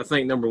 I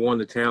think, number one,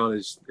 the town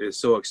is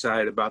so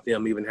excited about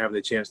them even having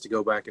the chance to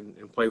go back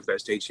and play for that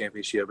state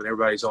championship, and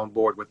everybody's on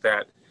board with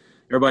that.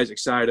 Everybody's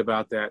excited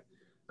about that.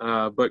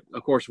 But,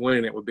 of course,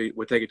 winning it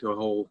would take it to a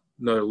whole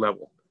another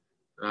level,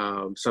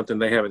 something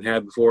they haven't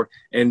had before.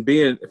 And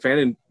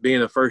Fannin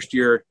being a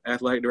first-year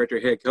athletic director,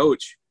 head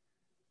coach,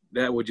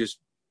 that would just,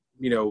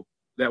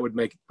 that would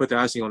put the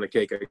icing on the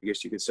cake, I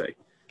guess you could say.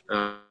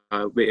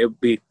 It would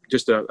be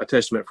just a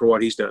testament for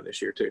what he's done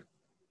this year, too.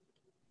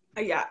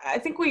 Yeah, I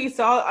think we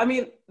saw,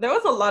 there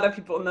was a lot of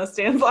people in those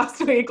stands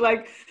last week.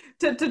 Like,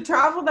 to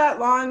travel that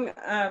long,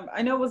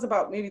 I know it was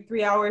about maybe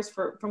 3 hours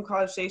from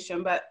College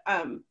Station, but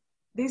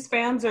these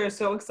fans are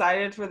so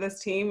excited for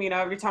this team.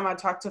 Every time I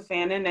talk to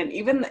Fannin, and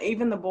even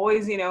the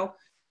boys,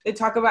 they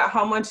talk about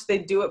how much they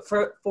do it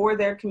for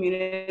their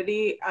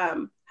community,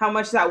 how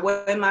much that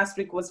win last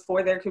week was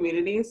for their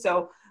community.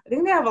 So I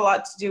think they have a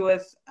lot to do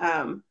with,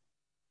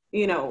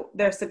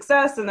 their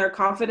success and their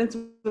confidence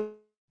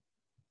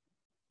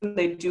when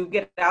they do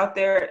get out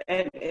there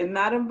and in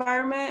that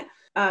environment.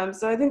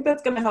 So I think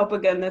that's going to help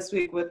again this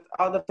week with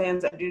all the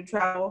fans that do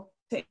travel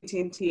to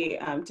AT&T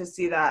to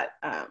see that.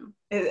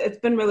 It's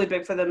been really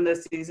big for them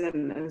this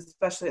season, and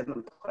especially in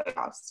the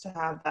playoffs, to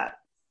have that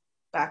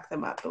back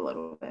them up a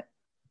little bit.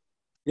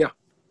 Yeah.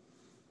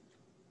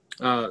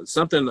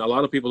 Something a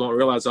lot of people don't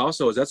realize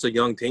also is that's a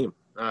young team.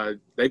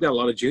 They've got a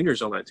lot of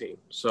juniors on that team.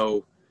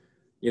 So,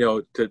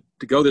 to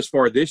go this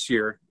far this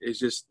year is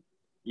just,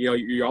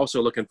 you're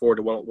also looking forward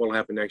to what will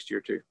happen next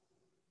year too.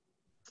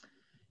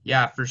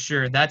 Yeah, for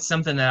sure. That's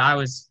something that I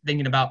was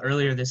thinking about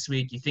earlier this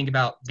week. You think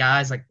about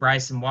guys like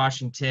Bryson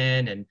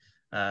Washington and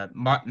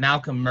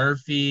Malcolm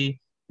Murphy.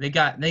 They've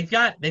got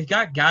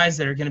guys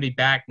that are going to be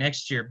back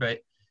next year. But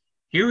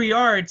here we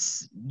are.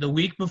 It's the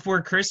week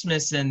before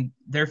Christmas, and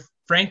their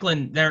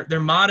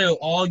motto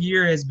all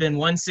year has been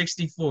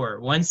 164.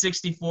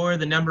 164,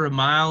 the number of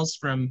miles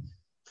from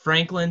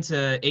Franklin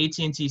to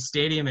AT&T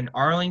Stadium in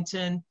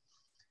Arlington.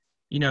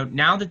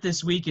 Now that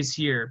this week is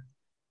here,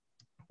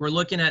 we're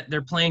looking at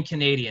they're playing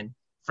Canadian.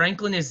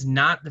 Franklin is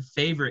not the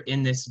favorite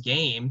in this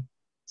game.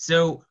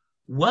 So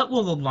what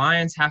will the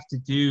Lions have to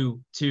do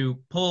to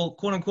pull,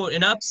 quote unquote,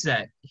 an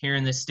upset here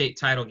in this state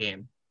title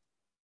game?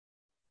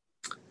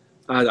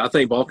 I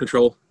think ball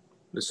control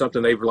is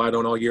something they've relied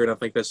on all year, and I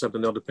think that's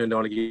something they'll depend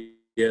on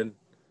again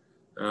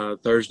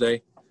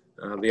Thursday.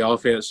 The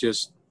offense,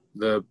 just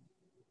the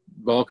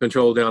ball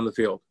control down the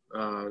field.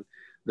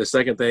 The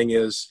second thing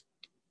is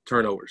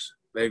turnovers.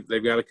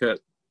 They've got to cut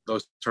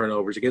those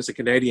turnovers. Against a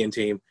Canadian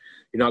team,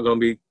 you're not going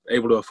to be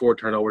able to afford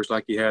turnovers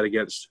like you had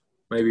against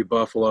maybe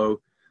Buffalo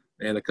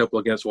and a couple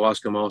against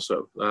Wascom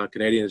also.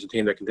 Canadian is a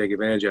team that can take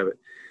advantage of it.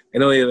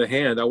 And on the other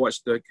hand, I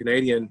watched the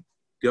Canadian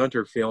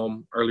Gunter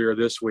film earlier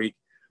this week,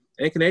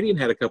 and Canadian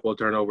had a couple of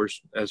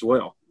turnovers as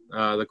well.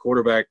 The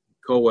quarterback,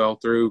 Colwell,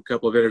 threw a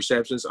couple of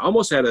interceptions,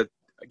 almost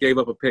gave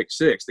up a pick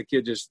six. The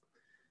kid just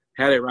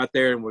had it right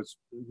there and was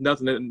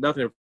nothing in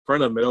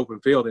front of him at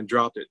open field and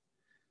dropped it.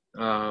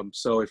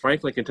 So if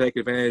Franklin can take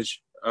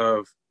advantage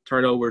of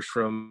turnovers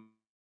from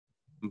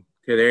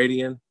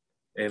Canadian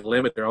and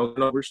limit their own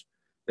numbers,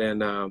 then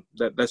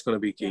that's going to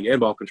be key, and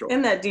ball control.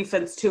 And that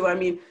defense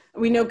too.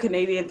 We know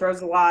Canadian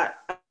throws a lot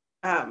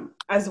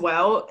as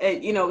well.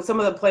 Some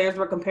of the players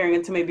were comparing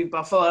it to maybe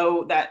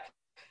Buffalo, that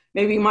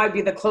maybe might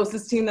be the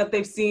closest team that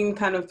they've seen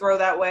kind of throw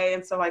that way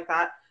and stuff like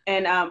that.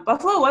 And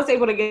Buffalo was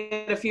able to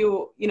get a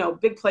few,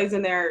 big plays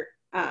in there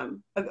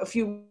a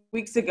few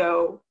weeks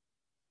ago.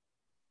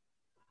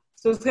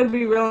 So it's going to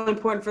be really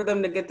important for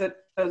them to get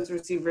those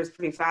receivers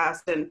pretty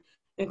fast and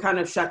kind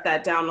of shut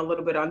that down a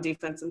little bit on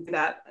defense, and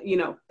that,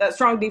 that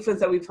strong defense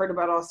that we've heard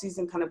about all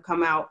season kind of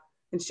come out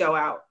and show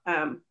out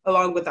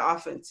along with the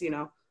offense.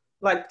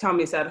 Like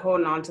Tommy said,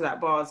 holding on to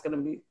that ball is going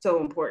to be so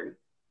important.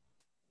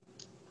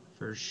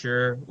 For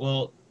sure.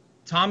 Well,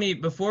 Tommy,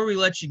 before we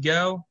let you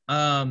go,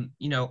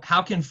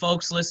 how can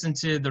folks listen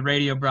to the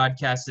radio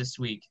broadcast this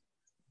week?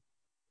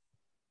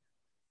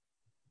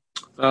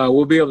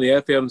 We'll be on the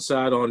FM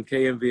side on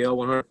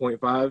KMVL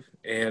 100.5,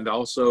 and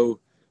also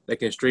they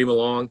can stream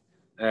along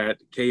at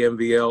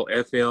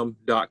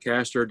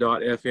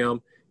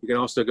kmvlfm.caster.fm. You can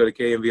also go to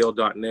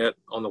kmvl.net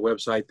on the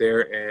website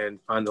there and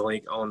find the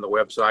link on the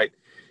website.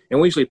 And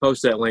we usually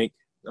post that link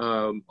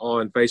on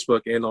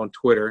Facebook and on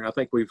Twitter. I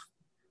think we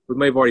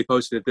may have already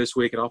posted it this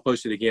week, and I'll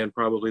post it again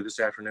probably this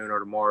afternoon or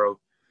tomorrow.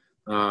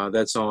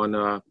 That's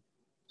on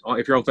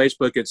if you're on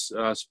Facebook, it's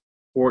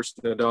Sports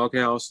in the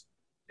Doghouse,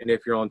 and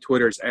if you're on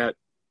Twitter, it's at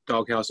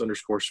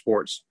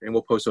Doghouse_sports, and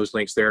we'll post those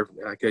links there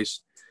in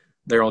case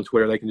they're on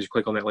Twitter. They can just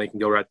click on that link and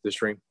go right to the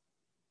stream.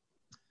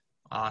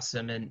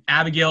 Awesome. And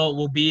Abigail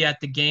will be at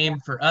the game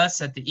for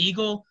us at the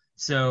Eagle.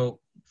 So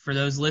for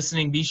those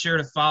listening, be sure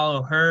to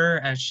follow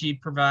her as she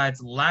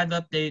provides live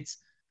updates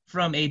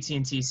from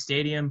AT&T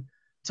Stadium.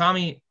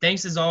 Tommy,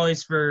 thanks as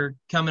always for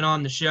coming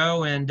on the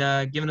show and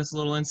giving us a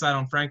little insight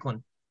on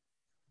Franklin.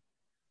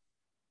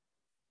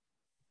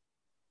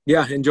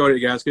 Yeah, enjoyed it,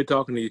 guys. Good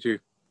talking to you too.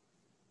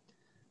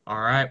 All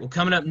right. Well,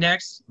 coming up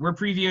next, we're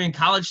previewing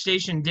College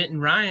Station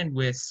Denton Ryan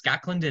with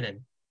Scott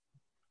Clendenin.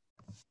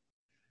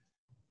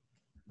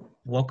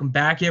 Welcome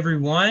back,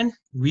 everyone.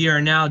 We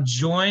are now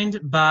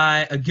joined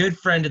by a good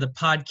friend of the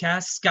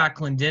podcast, Scott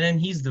Clendenin.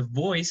 He's the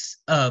voice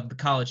of the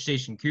College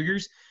Station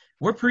Cougars.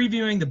 We're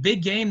previewing the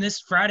big game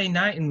this Friday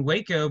night in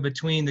Waco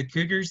between the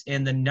Cougars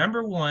and the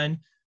 #1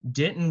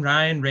 Denton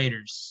Ryan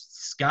Raiders.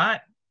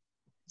 Scott,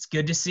 it's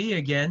good to see you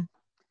again.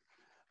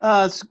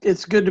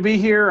 It's good to be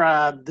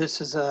here. This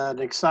is an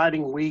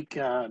exciting week.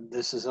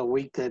 This is a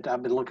week that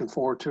I've been looking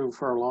forward to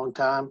for a long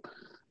time.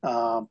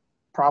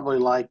 Probably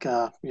like,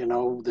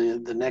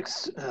 the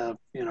next,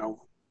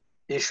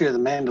 issue of The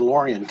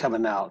Mandalorian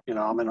coming out.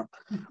 I'm in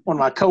one of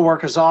my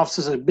coworkers'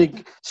 offices, a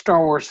big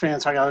Star Wars fan,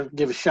 so I got to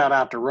give a shout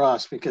out to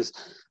Russ because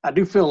I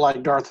do feel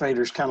like Darth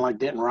Vader's kind of like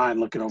Denton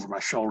Ryan looking over my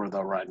shoulder, though,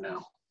 right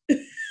now.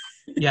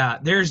 Yeah,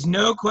 there's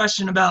no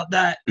question about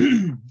that.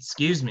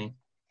 Excuse me.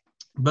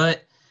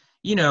 But,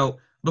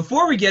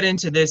 before we get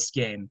into this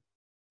game,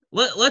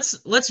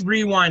 let's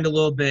rewind a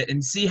little bit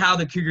and see how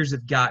the Cougars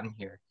have gotten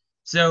here.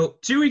 So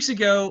 2 weeks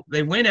ago,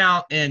 they went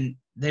out and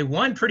they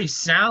won pretty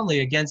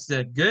soundly against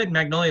a good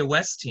Magnolia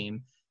West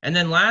team. And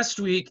then last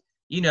week,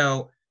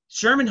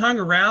 Sherman hung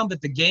around, but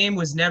the game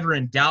was never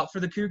in doubt for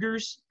the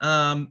Cougars.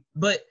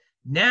 But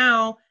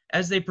now,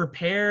 as they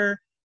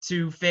prepare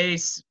to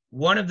face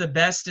one of the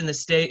best in the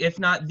state, if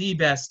not the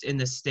best in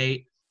the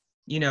state,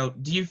 do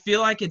you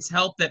feel like it's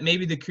helped that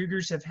maybe the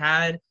Cougars have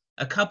had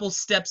a couple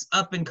steps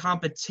up in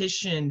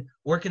competition,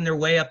 working their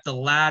way up the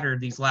ladder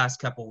these last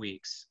couple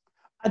weeks?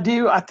 I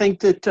do. I think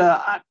that,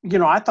 I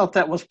thought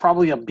that was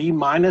probably a B-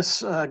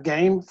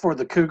 game for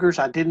the Cougars.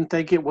 I didn't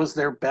think it was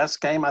their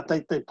best game. I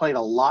think they played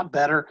a lot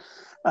better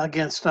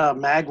against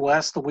Mag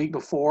West the week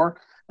before.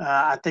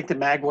 I think the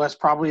Mag West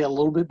probably a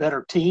little bit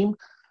better team.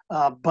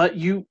 But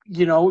you're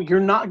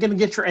not going to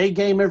get your A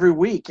game every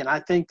week. And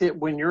I think that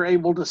when you're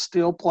able to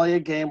still play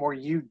a game where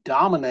you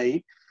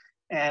dominate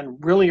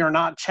and really are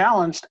not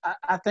challenged,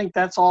 I think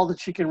that's all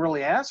that you can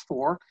really ask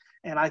for.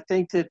 And I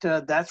think that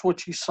that's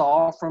what you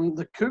saw from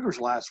the Cougars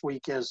last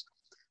week is,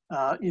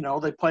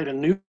 they played a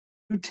new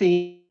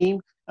team.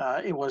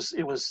 It was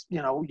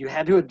you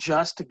had to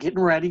adjust to getting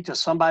ready to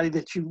somebody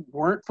that you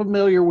weren't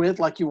familiar with,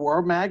 like you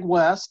were Mag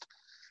West.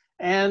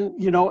 And,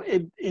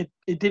 it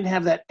didn't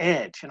have that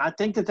edge. And I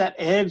think that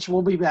edge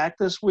will be back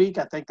this week.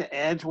 I think the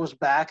edge was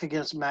back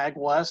against Mag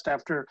West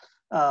after,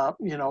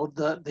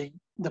 the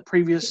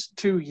previous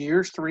 3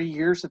 years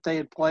that they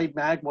had played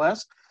Mag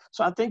West.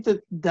 So I think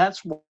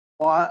that's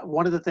why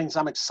one of the things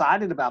I'm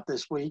excited about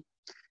this week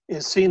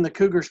is seeing the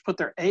Cougars put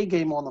their A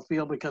game on the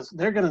field because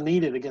they're going to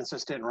need it against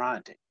this Denton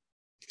Ryan team.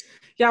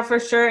 Yeah, for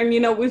sure. And,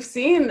 we've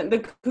seen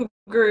the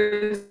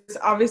Cougars,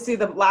 obviously,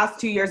 the last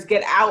 2 years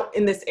get out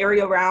in this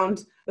area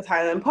round with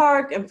Highland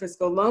Park and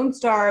Frisco Lone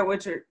Star,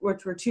 which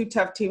were two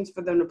tough teams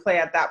for them to play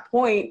at that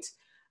point.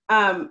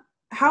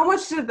 How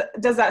much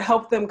does that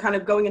help them kind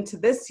of going into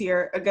this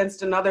year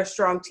against another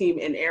strong team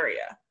in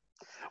area?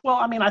 Well,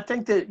 I mean, I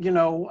think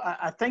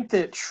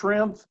that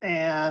Shrimp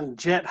and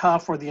Jet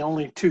Huff were the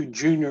only two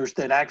juniors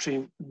that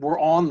actually were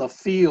on the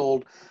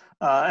field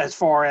as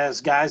far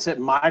as guys that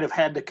might have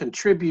had to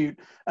contribute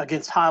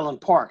against Highland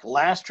Park.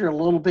 Last year, a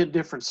little bit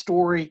different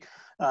story.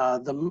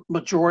 The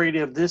majority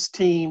of this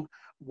team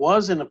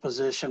was in a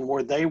position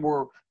where they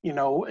were,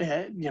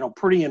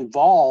 pretty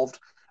involved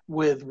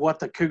with what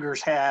the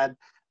Cougars had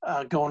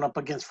going up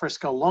against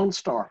Frisco Lone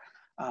Star.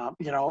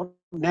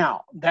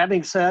 Now, that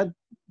being said,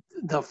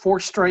 the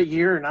fourth straight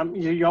year, and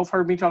y'all have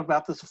heard me talk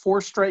about this, the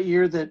fourth straight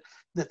year that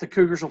the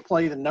Cougars will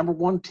play the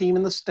 #1 team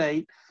in the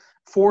state,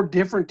 4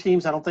 different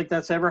teams. I don't think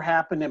that's ever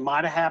happened. It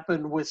might have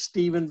happened with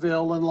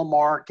Stephenville and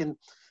Lamarck and,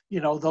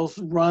 those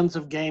runs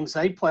of games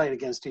they played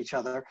against each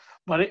other.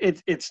 But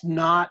it's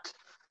not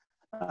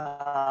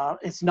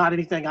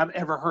anything I've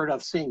ever heard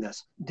of seeing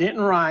this.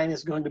 Denton Ryan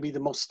is going to be the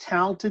most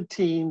talented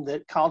team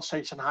that College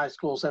Station High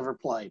School's ever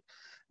played.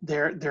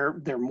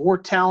 They're more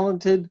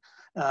talented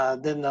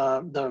than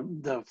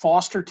the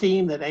Foster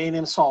team that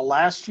A&M saw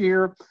last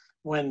year,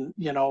 when,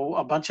 you know,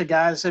 a bunch of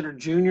guys that are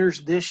juniors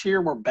this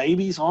year were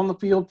babies on the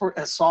field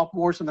as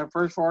sophomores in their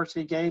first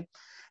varsity game,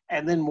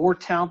 and then more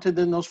talented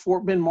than those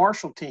Fort Bend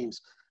Marshall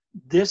teams.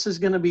 This is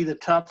going to be the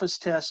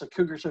toughest test the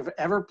Cougars have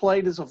ever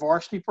played as a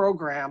varsity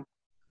program.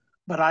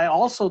 But I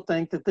also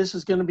think that this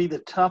is going to be the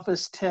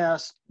toughest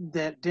test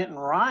that Denton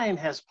Ryan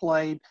has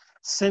played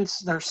since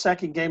their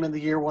second game of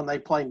the year, when they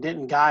played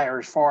Denton Guyer,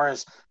 as far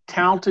as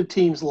talented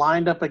teams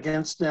lined up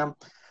against them.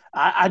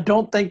 I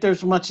don't think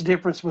there's much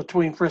difference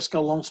between Frisco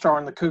Lone Star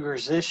and the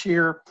Cougars this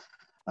year.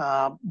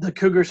 The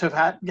Cougars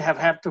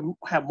have to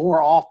have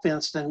more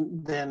offense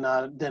than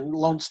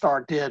Lone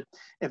Star did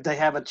if they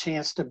have a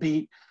chance to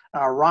beat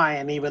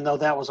Ryan, even though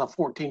that was a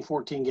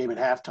 14-14 game at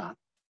halftime.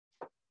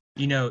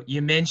 You know,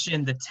 you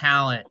mentioned the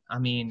talent. I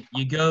mean,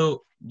 you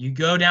go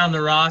down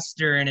the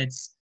roster and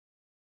it's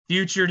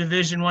future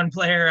Division I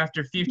player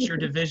after future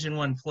Division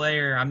I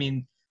player. I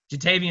mean,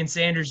 Jatavian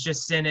Sanders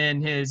just sent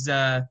in his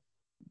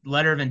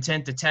letter of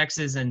intent to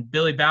Texas, and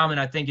Billy Bauman,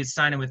 I think, is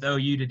signing with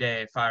OU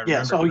today, if I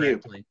remember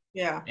correctly.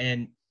 Yeah.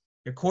 And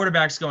your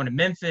quarterback's going to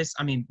Memphis.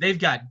 I mean, they've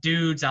got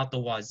dudes out the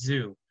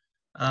wazoo.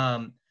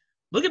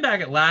 Looking back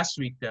at last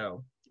week,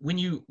 though, when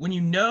you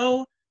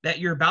know that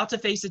you're about to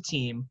face a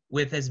team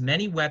with as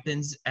many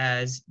weapons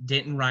as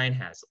Denton Ryan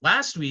has.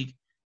 Last week,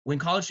 when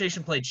College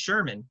Station played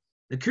Sherman,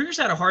 the Cougars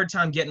had a hard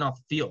time getting off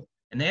the field,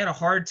 and they had a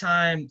hard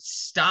time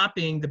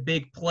stopping the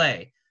big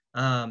play.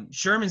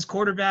 Sherman's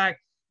quarterback,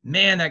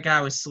 man, that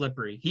guy was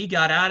slippery. He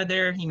got out of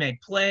there. He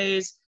made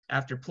plays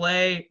after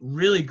play,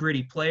 really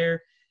gritty player.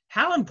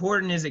 How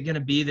important is it going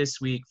to be this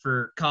week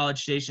for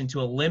College Station to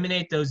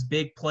eliminate those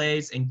big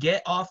plays and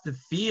get off the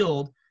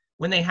field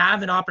when they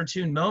have an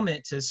opportune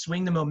moment to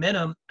swing the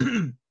momentum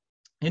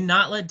and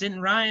not let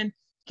Denton Ryan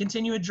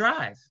continue a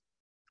drive?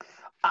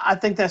 I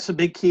think that's a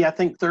big key. I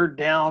think third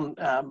down,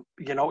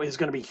 is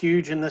going to be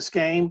huge in this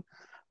game.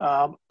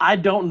 I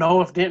don't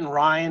know if Denton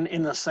Ryan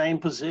in the same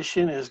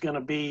position is going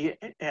to be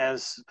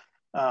as,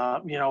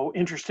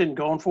 interested in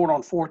going for it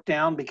on fourth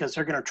down, because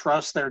they're going to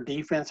trust their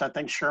defense. I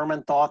think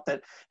Sherman thought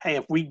that, hey,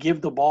 if we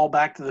give the ball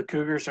back to the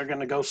Cougars, they're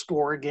going to go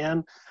score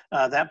again.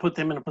 That put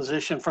them in a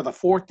position for the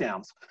fourth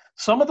downs.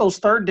 Some of those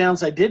third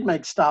downs, they did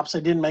make stops.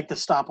 They didn't make the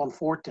stop on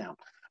fourth down.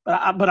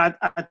 But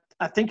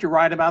I think you're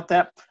right about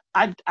that.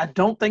 I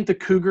don't think the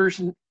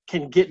Cougars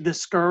can get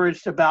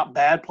discouraged about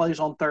bad plays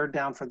on third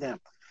down for them.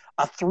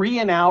 A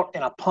 3-and-out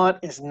and a punt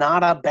is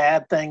not a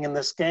bad thing in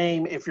this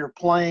game if you're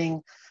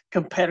playing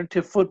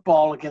competitive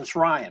football against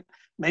Ryan.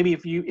 Maybe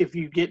if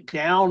you get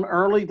down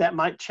early, that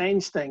might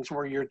change things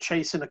where you're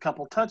chasing a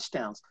couple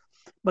touchdowns.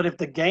 But if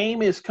the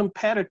game is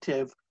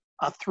competitive,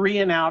 a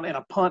 3-and-out and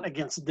a punt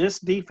against this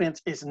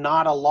defense is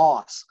not a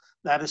loss.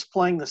 That is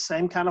playing the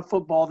same kind of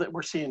football that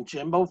we're seeing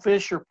Jimbo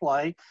Fisher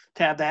play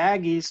to have the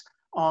Aggies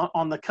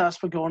on the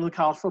cusp of going to the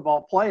college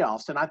football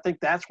playoffs. And I think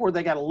that's where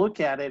they got to look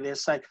at it,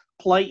 is say,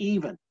 play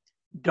even.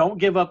 Don't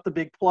give up the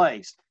big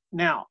plays.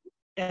 Now,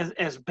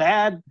 as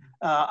bad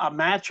a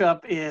matchup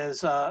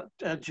is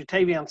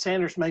Jatavian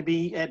Sanders may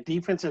be at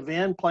defensive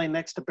end playing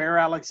next to Bear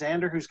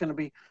Alexander, who's going to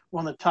be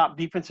one of the top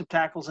defensive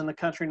tackles in the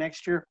country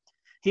next year.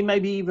 He may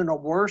be even a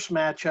worse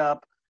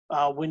matchup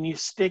when you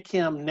stick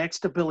him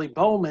next to Billy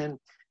Bowman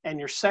and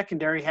your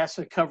secondary has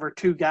to cover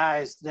two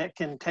guys that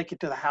can take it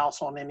to the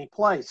house on any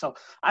play. So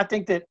I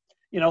think that,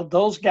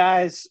 those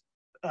guys,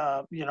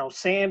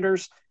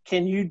 Sanders,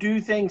 can you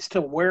do things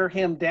to wear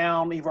him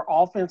down either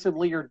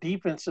offensively or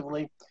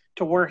defensively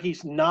to where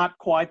he's not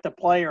quite the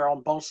player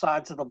on both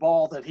sides of the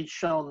ball that he's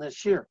shown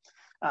this year?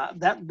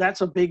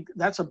 That's a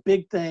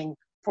big thing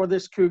for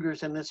this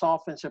Cougars and this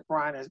offensive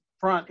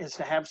front is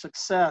to have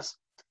success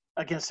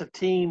against a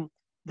team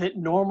that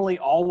normally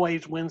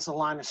always wins the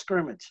line of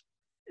scrimmage.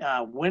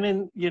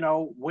 Winning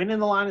the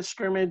line of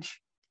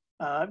scrimmage,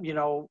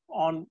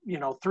 on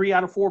 3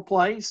 out of 4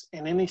 plays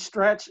in any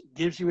stretch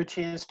gives you a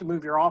chance to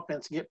move your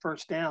offense, get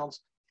first downs,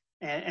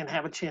 and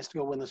have a chance to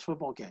go win this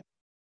football game.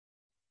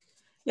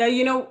 Yeah,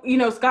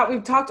 Scott,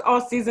 we've talked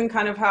all season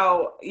kind of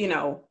how,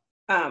 the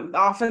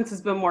offense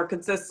has been more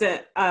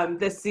consistent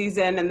this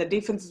season, and the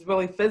defense is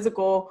really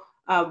physical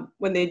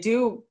when they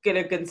do get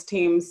against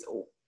teams.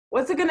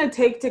 What's it going to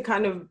take to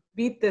kind of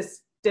beat this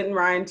Denton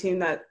Ryan team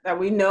that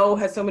we know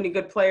has so many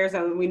good players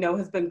and we know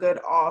has been good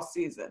all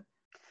season?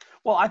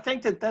 Well, I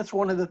think that's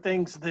one of the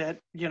things that,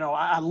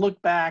 I look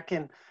back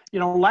and,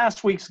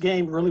 last week's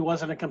game really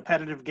wasn't a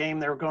competitive game.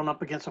 They were going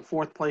up against a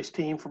fourth-place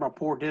team from a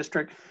poor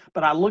district.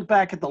 But I look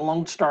back at the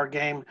Lone Star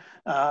game,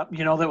 that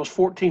was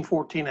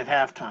 14-14 at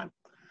halftime.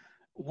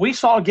 We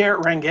saw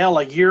Garrett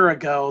Rangel a year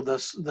ago,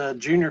 the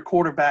junior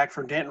quarterback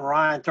for Denton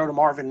Ryan, throw to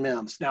Marvin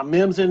Mims. Now,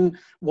 Mims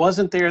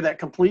wasn't there. That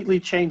completely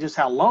changes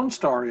how Lone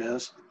Star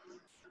is.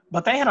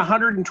 But they had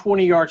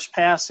 120 yards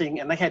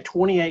passing, and they had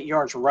 28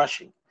 yards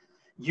rushing.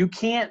 You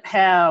can't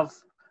have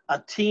a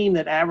team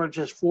that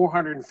averages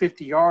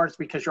 450 yards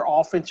because your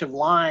offensive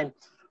line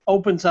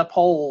opens up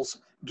holes,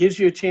 gives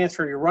you a chance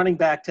for your running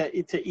back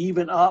to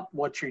even up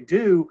what you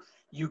do.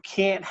 You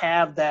can't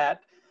have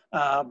that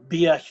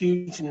be a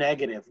huge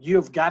negative. You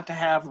have got to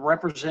have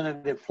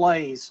representative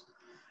plays.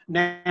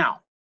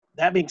 Now,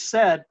 that being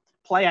said,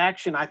 play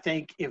action, I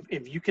think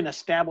if you can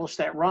establish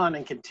that run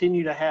and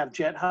continue to have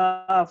Jet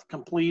Huff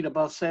complete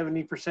above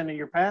 70% of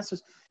your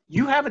passes,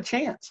 you have a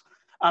chance.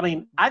 I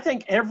mean, I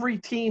think every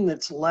team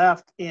that's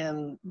left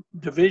in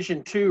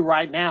Division II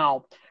right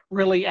now,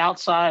 really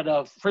outside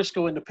of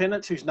Frisco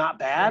Independence, who's not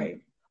bad,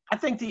 right. I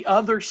think the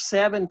other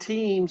 7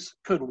 teams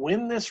could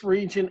win this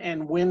region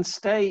and win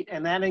state,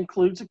 and that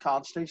includes the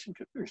College Station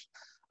Cougars.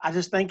 I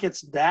just think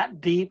it's that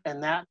deep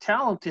and that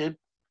talented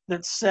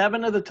that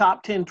 7 of the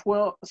top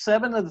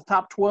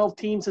 12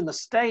 teams in the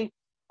state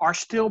are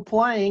still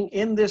playing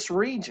in this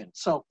region.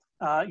 So,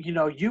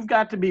 you've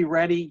got to be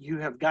ready. You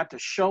have got to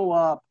show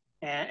up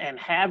and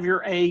have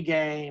your A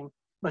game,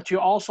 but you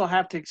also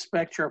have to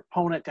expect your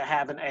opponent to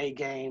have an A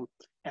game,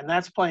 and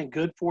that's playing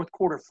good fourth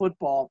quarter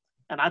football.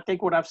 And I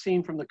think what I've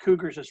seen from the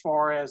Cougars as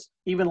far as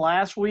even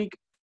last week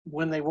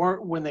when they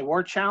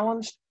were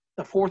challenged,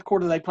 the fourth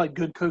quarter they played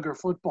good Cougar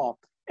football.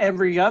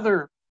 Every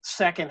other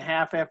second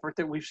half effort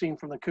that we've seen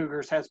from the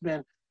Cougars has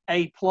been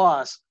A+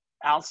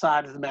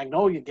 outside of the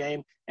Magnolia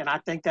game, and I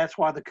think that's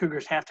why the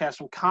Cougars have to have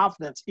some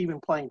confidence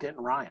even playing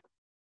Denton Ryan.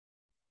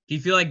 Do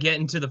you feel like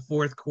getting to the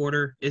fourth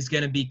quarter is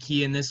going to be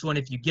key in this one?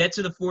 If you get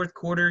to the fourth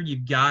quarter,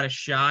 you've got a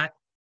shot.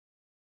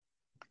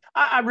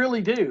 I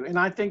really do, and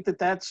I think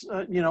that's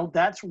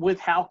with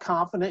how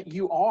confident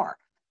you are,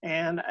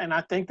 and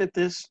I think that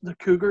the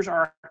Cougars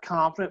are a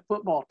confident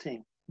football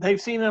team.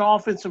 They've seen an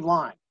offensive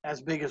line as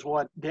big as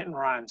what Denton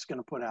Ryan's going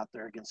to put out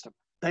there against them.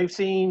 They've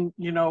seen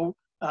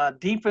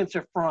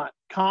defensive front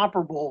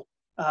comparable,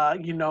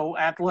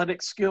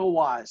 athletic skill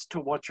wise to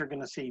what you're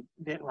going to see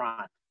Denton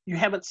Ryan. You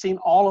haven't seen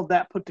all of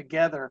that put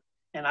together,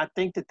 and I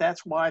think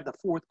that's why the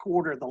fourth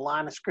quarter, the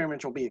line of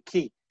scrimmage will be a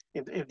key.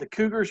 If the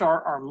Cougars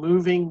are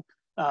moving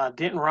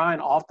Denton Ryan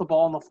off the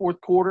ball in the fourth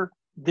quarter,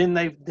 then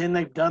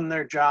they've done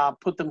their job,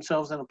 put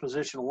themselves in a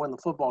position to win the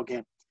football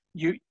game.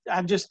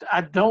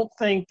 I don't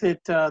think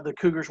that the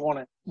Cougars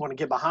want to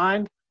get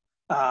behind.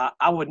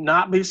 I would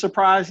not be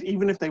surprised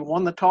even if they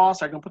won the toss.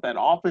 They're going to put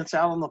that offense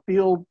out on the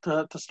field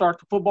to start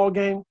the football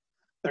game.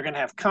 They're going to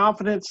have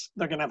confidence.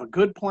 They're going to have a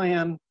good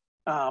plan,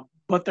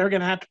 but they're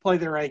going to have to play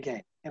their A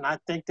game. And I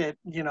think that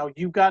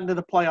you've gotten to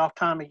the playoff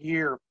time of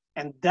year.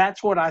 And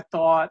that's what I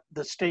thought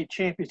the state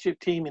championship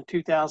team in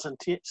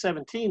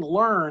 2017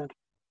 learned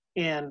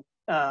in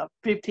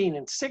 15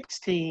 and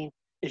 16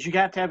 is you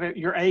got to have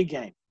your A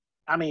game.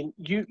 I mean,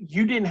 you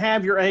didn't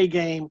have your A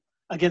game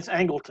against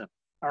Angleton,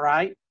 all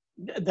right?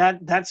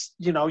 That's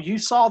you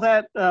saw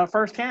that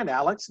firsthand,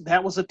 Alex.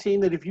 That was a team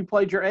that if you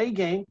played your A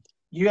game,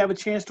 you have a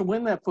chance to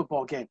win that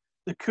football game.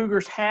 The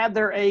Cougars had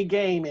their A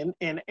game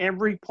in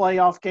every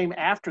playoff game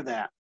after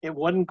that. It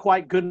wasn't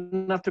quite good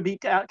enough to beat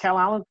Cal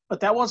Allen,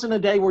 but that wasn't a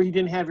day where you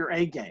didn't have your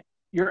A game.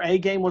 Your A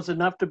game was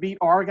enough to beat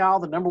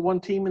Argyle, the number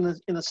 1 team in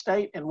the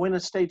state, and win a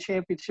state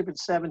championship in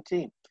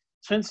 17.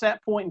 Since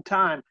that point in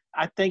time,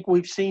 I think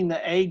we've seen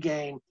the A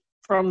game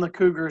from the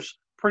Cougars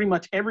pretty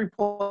much every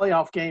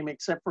playoff game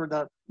except for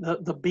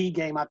the B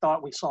game I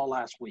thought we saw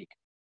last week.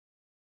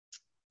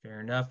 Fair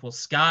enough. Well,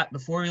 Scott,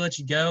 before we let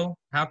you go,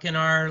 how can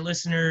our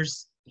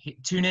listeners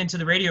tune into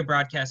the radio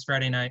broadcast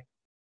Friday night?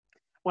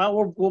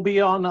 Well, we'll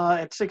be on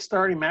at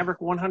 6:30, Maverick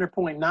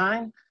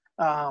 100.9.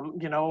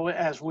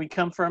 As we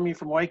come from you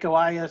from Waco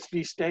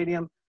ISG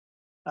Stadium,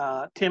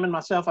 Tim and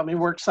myself,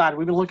 we're excited.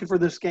 We've been looking for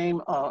this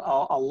game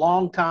a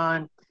long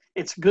time.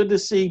 It's good to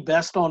see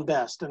best on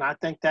best, and I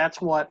think that's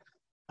what,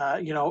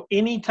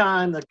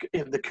 anytime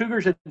if the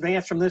Cougars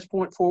advance from this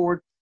point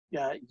forward,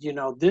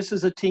 this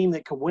is a team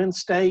that could win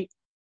state.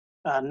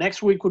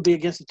 Next week would be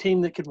against a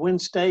team that could win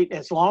state.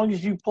 As long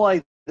as you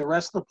play the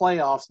rest of the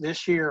playoffs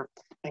this year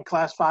in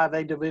Class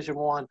 5A Division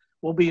I,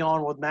 we'll be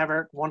on with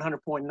Maverick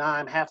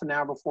 100.9 half an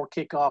hour before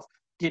kickoff,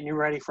 getting you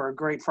ready for a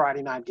great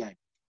Friday night game.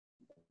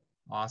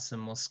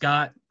 Awesome. Well,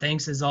 Scott,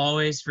 thanks as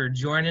always for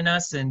joining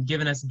us and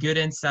giving us good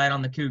insight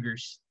on the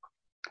Cougars.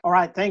 All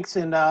right, thanks.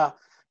 And,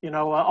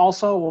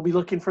 also we'll be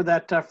looking for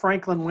that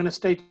Franklin win a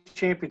state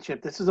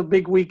championship. This is a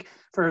big week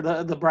for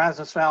the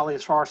Brazos Valley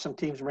as far as some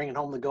teams bringing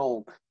home the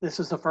gold. This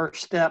is the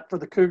first step for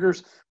the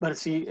Cougars, but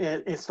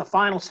it's the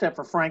final step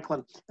for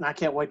Franklin, and I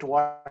can't wait to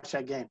watch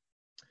that game.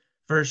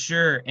 For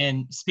sure.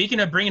 And speaking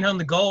of bringing home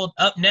the gold,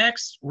 up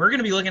next, we're going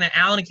to be looking at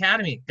Allen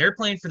Academy. They're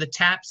playing for the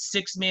TAP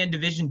 6-man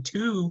Division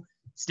II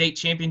state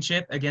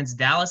championship against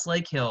Dallas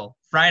Lake Hill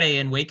Friday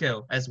in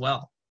Waco as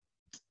well.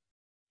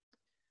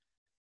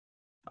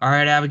 All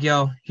right,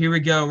 Abigail, here we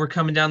go. We're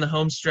coming down the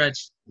home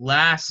stretch.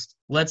 Last,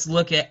 let's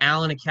look at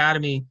Allen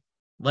Academy.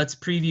 Let's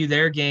preview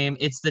their game.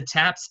 It's the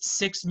TAP's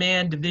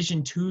 6-man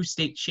Division II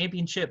state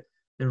championship.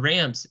 The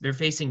Rams, they're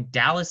facing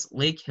Dallas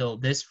Lake Hill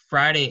this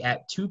Friday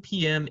at 2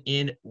 p.m.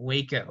 in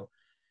Waco.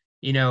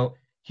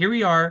 Here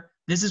we are.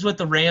 This is what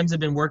the Rams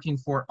have been working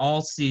for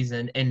all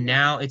season, and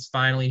now it's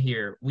finally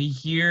here. We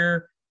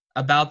hear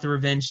about the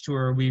revenge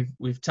tour.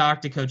 We've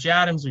talked to Coach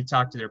Adams. We've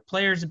talked to their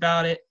players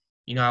about it.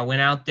 I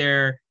went out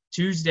there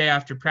Tuesday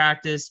after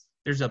practice.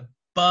 There's a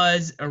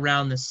buzz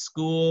around the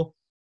school.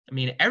 I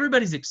mean,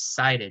 everybody's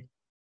excited,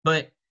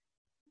 but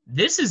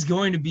this is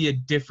going to be a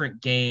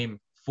different game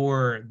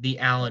for the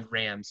Allen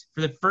Rams.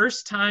 For the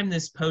first time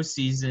this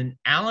postseason,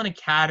 Allen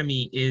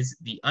Academy is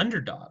the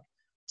underdog.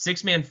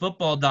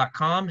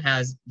 Sixmanfootball.com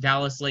has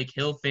Dallas Lake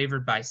Hill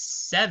favored by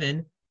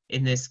 7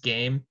 in this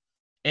game.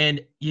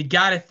 And you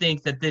got to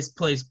think that this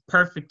plays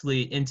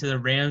perfectly into the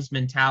Rams'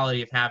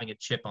 mentality of having a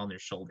chip on their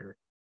shoulder.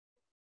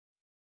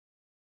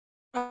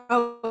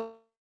 Oh,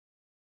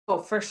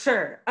 for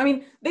sure. I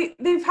mean,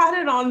 they've had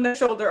it on their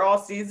shoulder all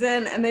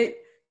season, and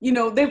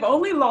they've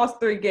only lost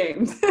 3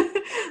 games.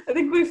 I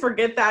think we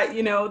forget that,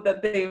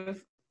 that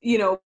they've,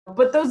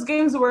 but those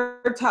games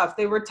were tough.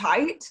 They were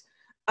tight.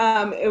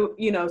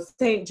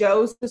 St.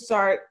 Joe's to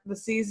start the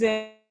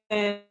season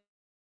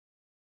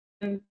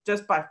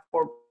just by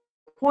 4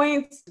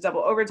 points,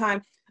 double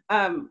overtime.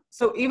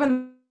 So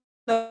even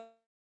though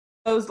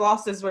those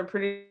losses were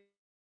pretty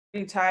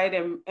tight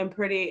and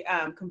pretty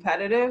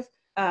competitive.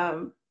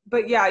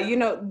 But yeah,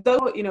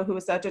 who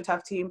was such a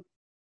tough team.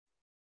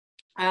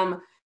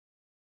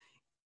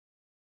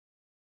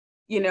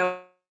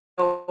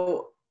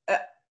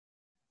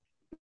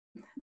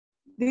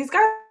 These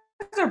guys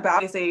are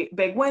obviously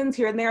big wins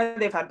here and there.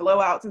 They've had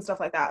blowouts and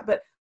stuff like that.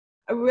 But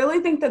I really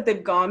think that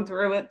they've gone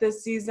through it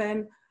this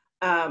season.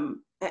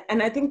 And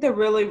I think they're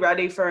really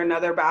ready for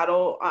another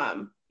battle.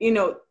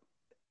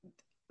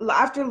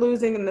 After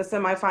losing in the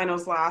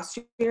semifinals last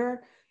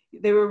year,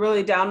 they were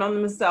really down on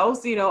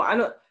themselves.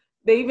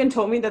 They even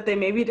told me that they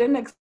maybe didn't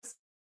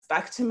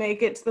expect to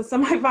make it to the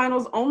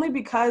semifinals only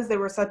because they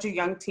were such a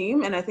young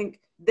team. And I think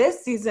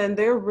this season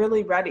they're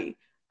really ready.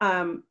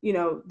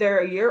 They're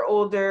a year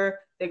older.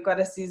 They've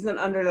got a season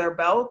under their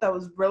belt that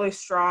was really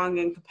strong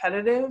and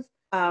competitive.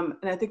 And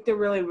I think they're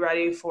really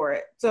ready for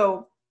it.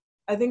 So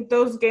I think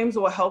those games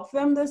will help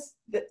them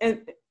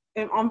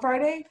on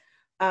Friday.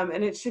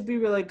 And it should be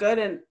really good.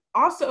 And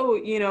also,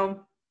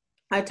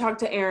 I talked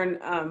to Aaron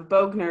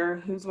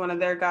Bogner, who's one of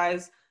their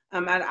guys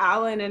at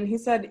Allen, and he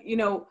said,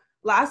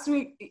 last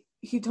week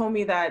he told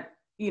me that,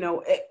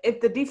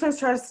 if the defense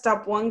tries to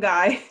stop one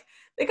guy,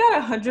 they got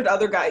 100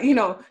 other guys,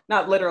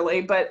 not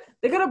literally, but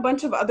they got a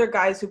bunch of other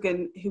guys who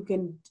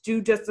can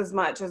do just as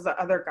much as the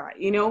other guy,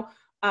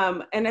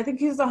 and I think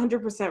he's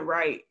 100%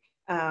 right.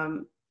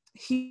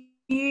 He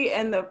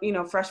and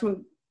the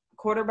freshman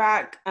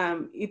quarterback,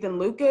 Ethan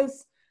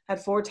Lucas,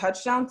 had 4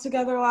 touchdowns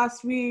together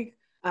last week.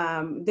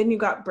 Then you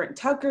got Brent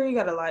Tucker, you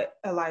got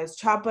Elias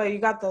Chapa, you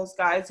got those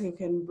guys who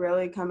can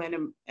really come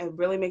in and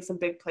really make some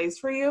big plays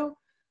for you.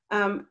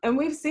 And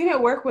we've seen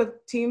it work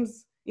with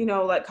teams,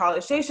 like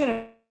College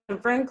Station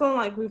and Franklin,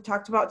 like we've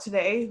talked about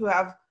today, who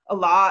have a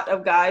lot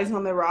of guys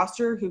on their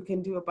roster who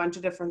can do a bunch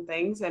of different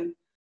things. And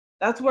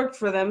that's worked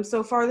for them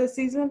so far this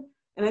season.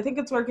 And I think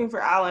it's working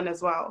for Allen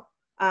as well.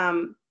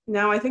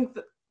 Now I think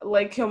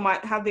Lake Hill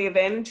might have the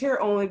advantage here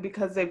only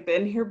because they've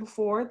been here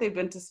before. They've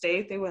been to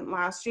state. They went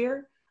last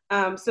year.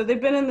 So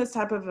they've been in this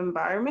type of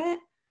environment.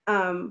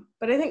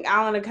 But I think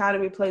Allen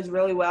Academy plays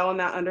really well in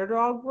that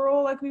underdog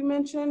role, like we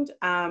mentioned.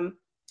 And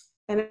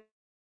I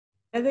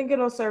think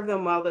it'll serve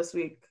them well this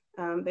week.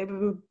 They've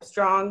been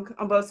strong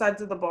on both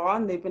sides of the ball,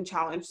 and they've been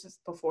challenged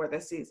before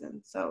this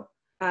season. So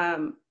I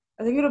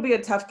think it'll be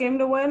a tough game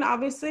to win,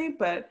 obviously,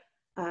 but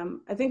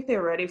I think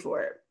they're ready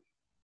for it.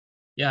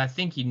 Yeah, I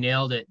think you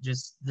nailed it.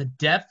 Just the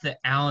depth that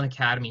Allen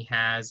Academy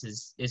has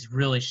is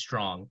really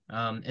strong.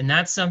 And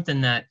that's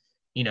something that,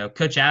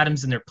 Coach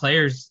Adams and their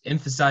players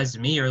emphasized to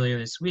me earlier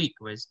this week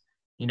was,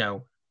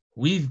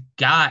 we've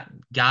got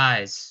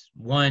guys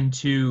 1,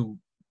 2,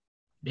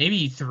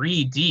 maybe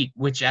 3 deep,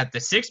 which at the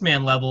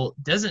 6-man level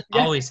doesn't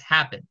always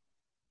happen.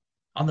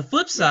 On the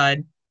flip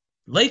side,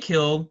 Lake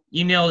Hill,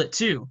 you nailed it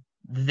too.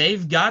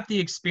 They've got the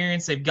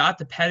experience. They've got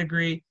the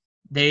pedigree.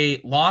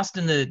 They lost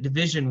in the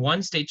Division I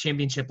state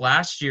championship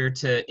last year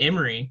to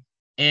Emory,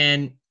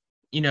 and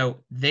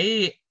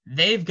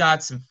they've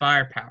got some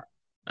firepower.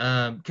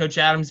 Coach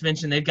Adams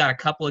mentioned they've got a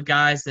couple of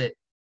guys that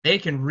they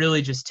can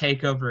really just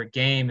take over a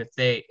game if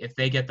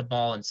they get the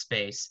ball in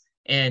space.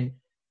 And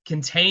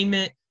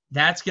containment,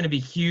 that's going to be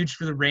huge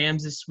for the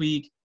Rams this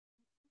week.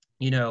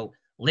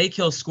 Lake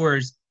Hill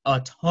scores a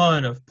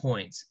ton of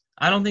points.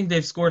 I don't think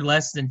they've scored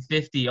less than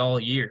 50 all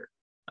year.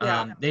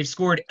 Yeah. They've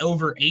scored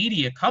over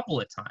 80 a couple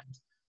of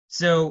times.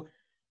 So,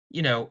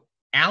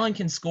 Allen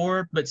can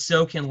score, but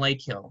so can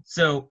Lake Hill.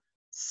 So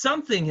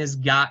something has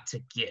got to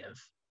give.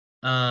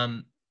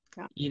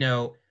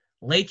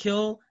 Lake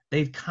Hill,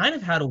 they've kind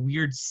of had a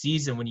weird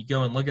season when you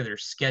go and look at their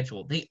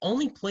schedule. They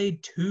only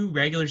played 2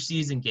 regular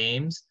season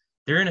games.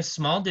 They're in a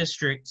small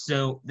district,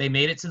 so they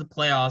made it to the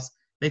playoffs.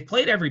 They've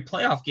played every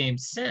playoff game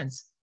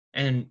since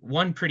and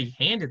won pretty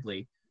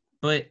handedly.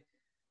 But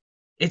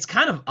it's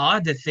kind of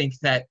odd to think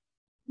that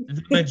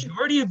the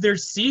majority of their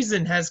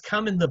season has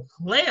come in the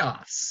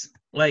playoffs.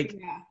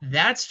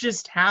 That's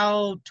just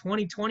how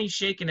 2020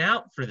 shaken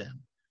out for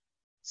them.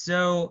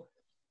 So,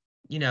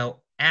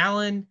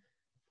 Allen,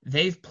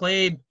 they've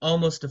played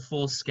almost a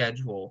full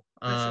schedule.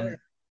 Sure.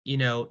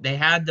 They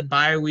had the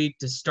bye week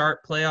to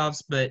start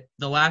playoffs, but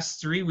the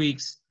last 3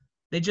 weeks,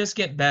 they just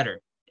get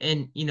better.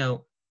 And,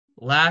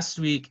 last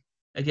week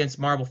against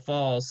Marble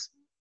Falls,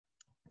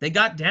 they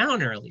got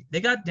down early.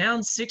 They got down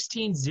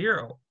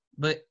 16-0.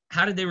 But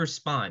how did they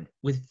respond?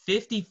 With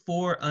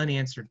 54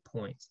 unanswered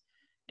points.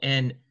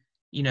 And,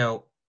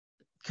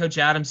 Coach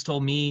Adams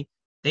told me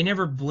they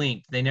never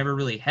blinked. They never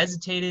really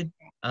hesitated.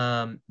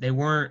 They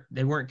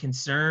weren't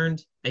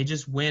concerned. They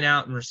just went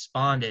out and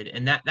responded.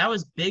 And that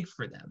was big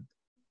for them.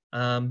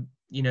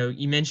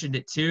 You mentioned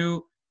it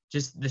too,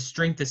 just the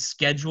strength of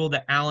schedule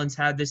that Allen's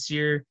had this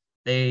year.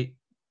 They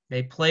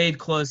played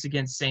close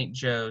against St.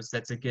 Joe's.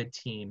 That's a good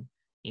team.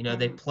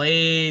 They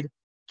played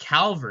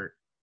Calvert.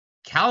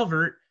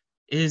 Calvert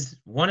is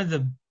one of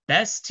the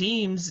best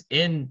teams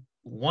in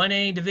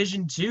 1A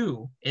Division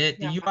II at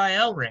the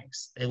UIL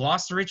ranks. They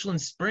lost to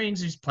Richland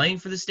Springs, who's playing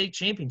for the state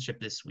championship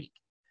this week.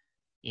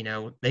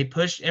 They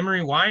pushed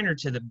Emory Weiner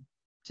to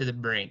the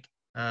brink.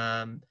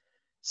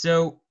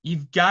 So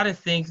you've got to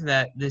think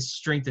that this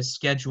strength of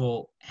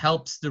schedule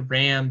helps the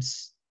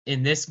Rams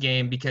in this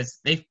game because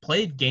they've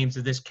played games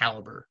of this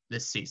caliber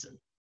this season.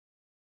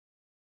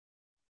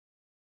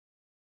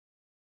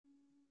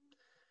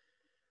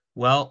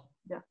 Well,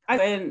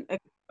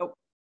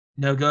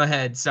 no, go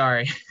ahead.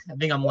 Sorry. I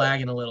think I'm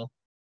lagging a little.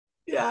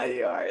 Yeah,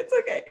 you are. It's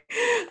okay.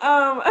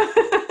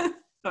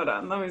 Hold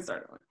on. Let me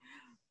start one.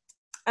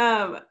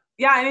 And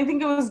I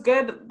think it was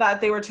good that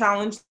they were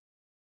challenged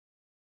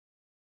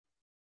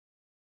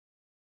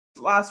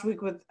last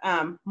week with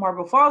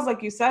Marble Falls.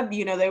 Like you said,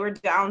 they were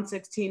down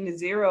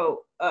 16-0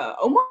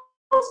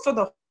 almost for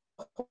the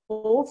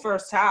whole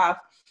first half,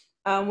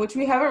 which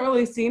we haven't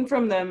really seen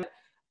from them.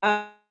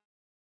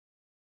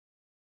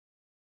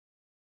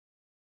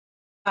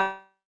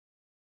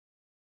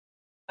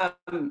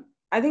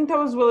 I think that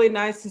was really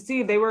nice to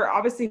see. They were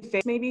obviously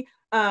faced maybe.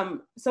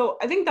 So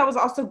I think that was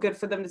also good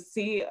for them to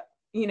see,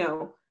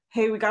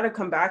 hey, we got to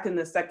come back in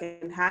the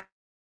second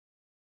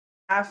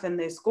half. And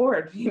they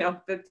scored,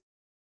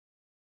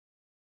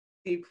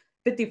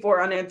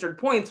 54 unanswered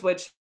points,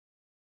 which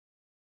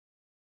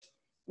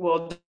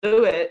will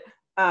do it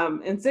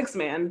in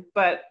six-man.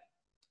 But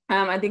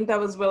I think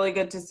that was really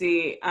good to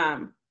see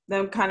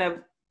them kind of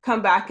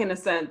come back in a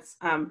sense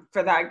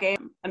for that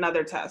game,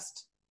 another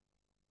test.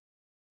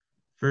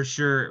 For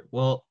sure.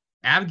 Well,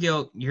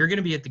 Abigail, you're going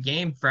to be at the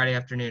game Friday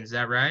afternoon. Is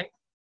that right?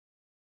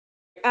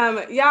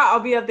 I'll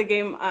be at the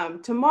game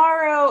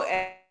tomorrow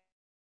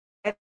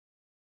at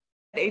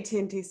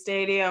AT&T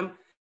Stadium,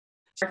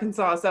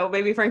 Arkansas. So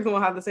maybe Franklin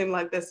will have the same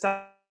luck this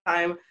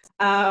time.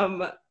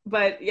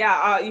 But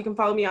you can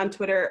follow me on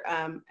Twitter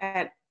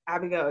at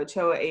Abigail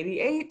Ochoa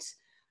 88.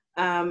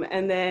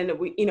 And then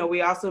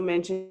we also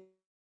mentioned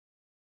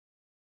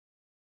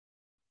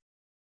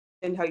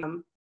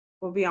how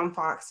we'll be on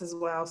Fox as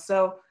well.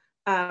 So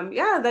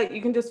that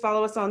you can just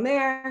follow us on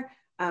there,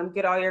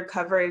 get all your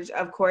coverage.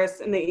 Of course,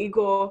 in the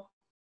Eagle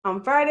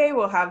on Friday,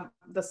 we'll have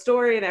the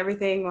story and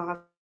everything. We'll have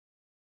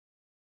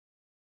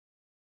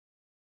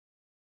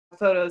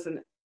photos and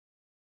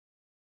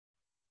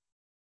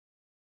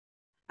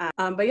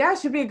it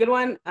should be a good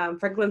one.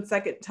 Franklin's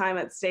second time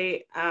at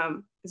state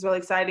is really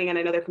exciting, and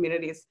I know their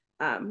community's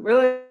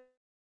really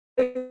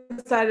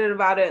excited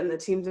about it, and the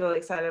team's really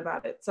excited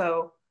about it.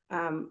 So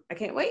I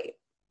can't wait.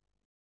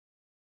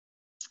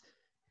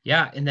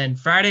 Yeah, and then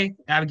Friday,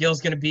 Abigail's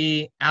going to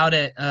be out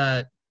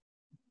at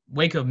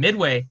Waco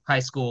Midway High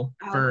School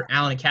for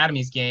Allen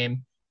Academy's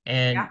game,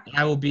 and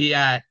I will be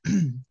at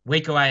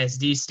Waco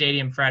ISD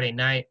Stadium Friday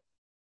night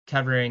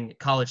covering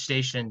College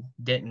Station,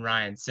 Denton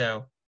Ryan.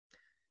 So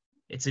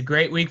it's a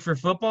great week for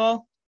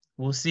football.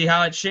 We'll see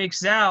how it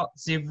shakes out,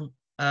 see if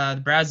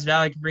the Brazos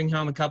Valley can bring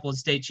home a couple of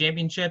state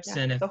championships,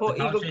 and if the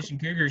College Station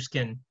Cougars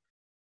can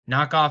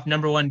knock off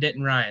number 1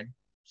 Denton Ryan.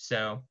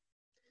 So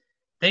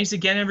thanks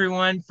again,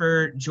 everyone,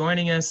 for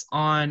joining us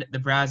on the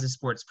Brazos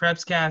Sports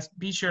Prepscast.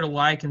 Be sure to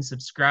like and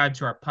subscribe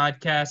to our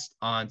podcast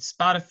on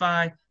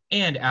Spotify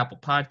and Apple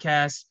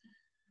Podcasts.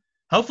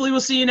 Hopefully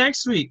we'll see you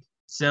next week.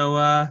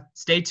 So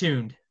stay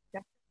tuned.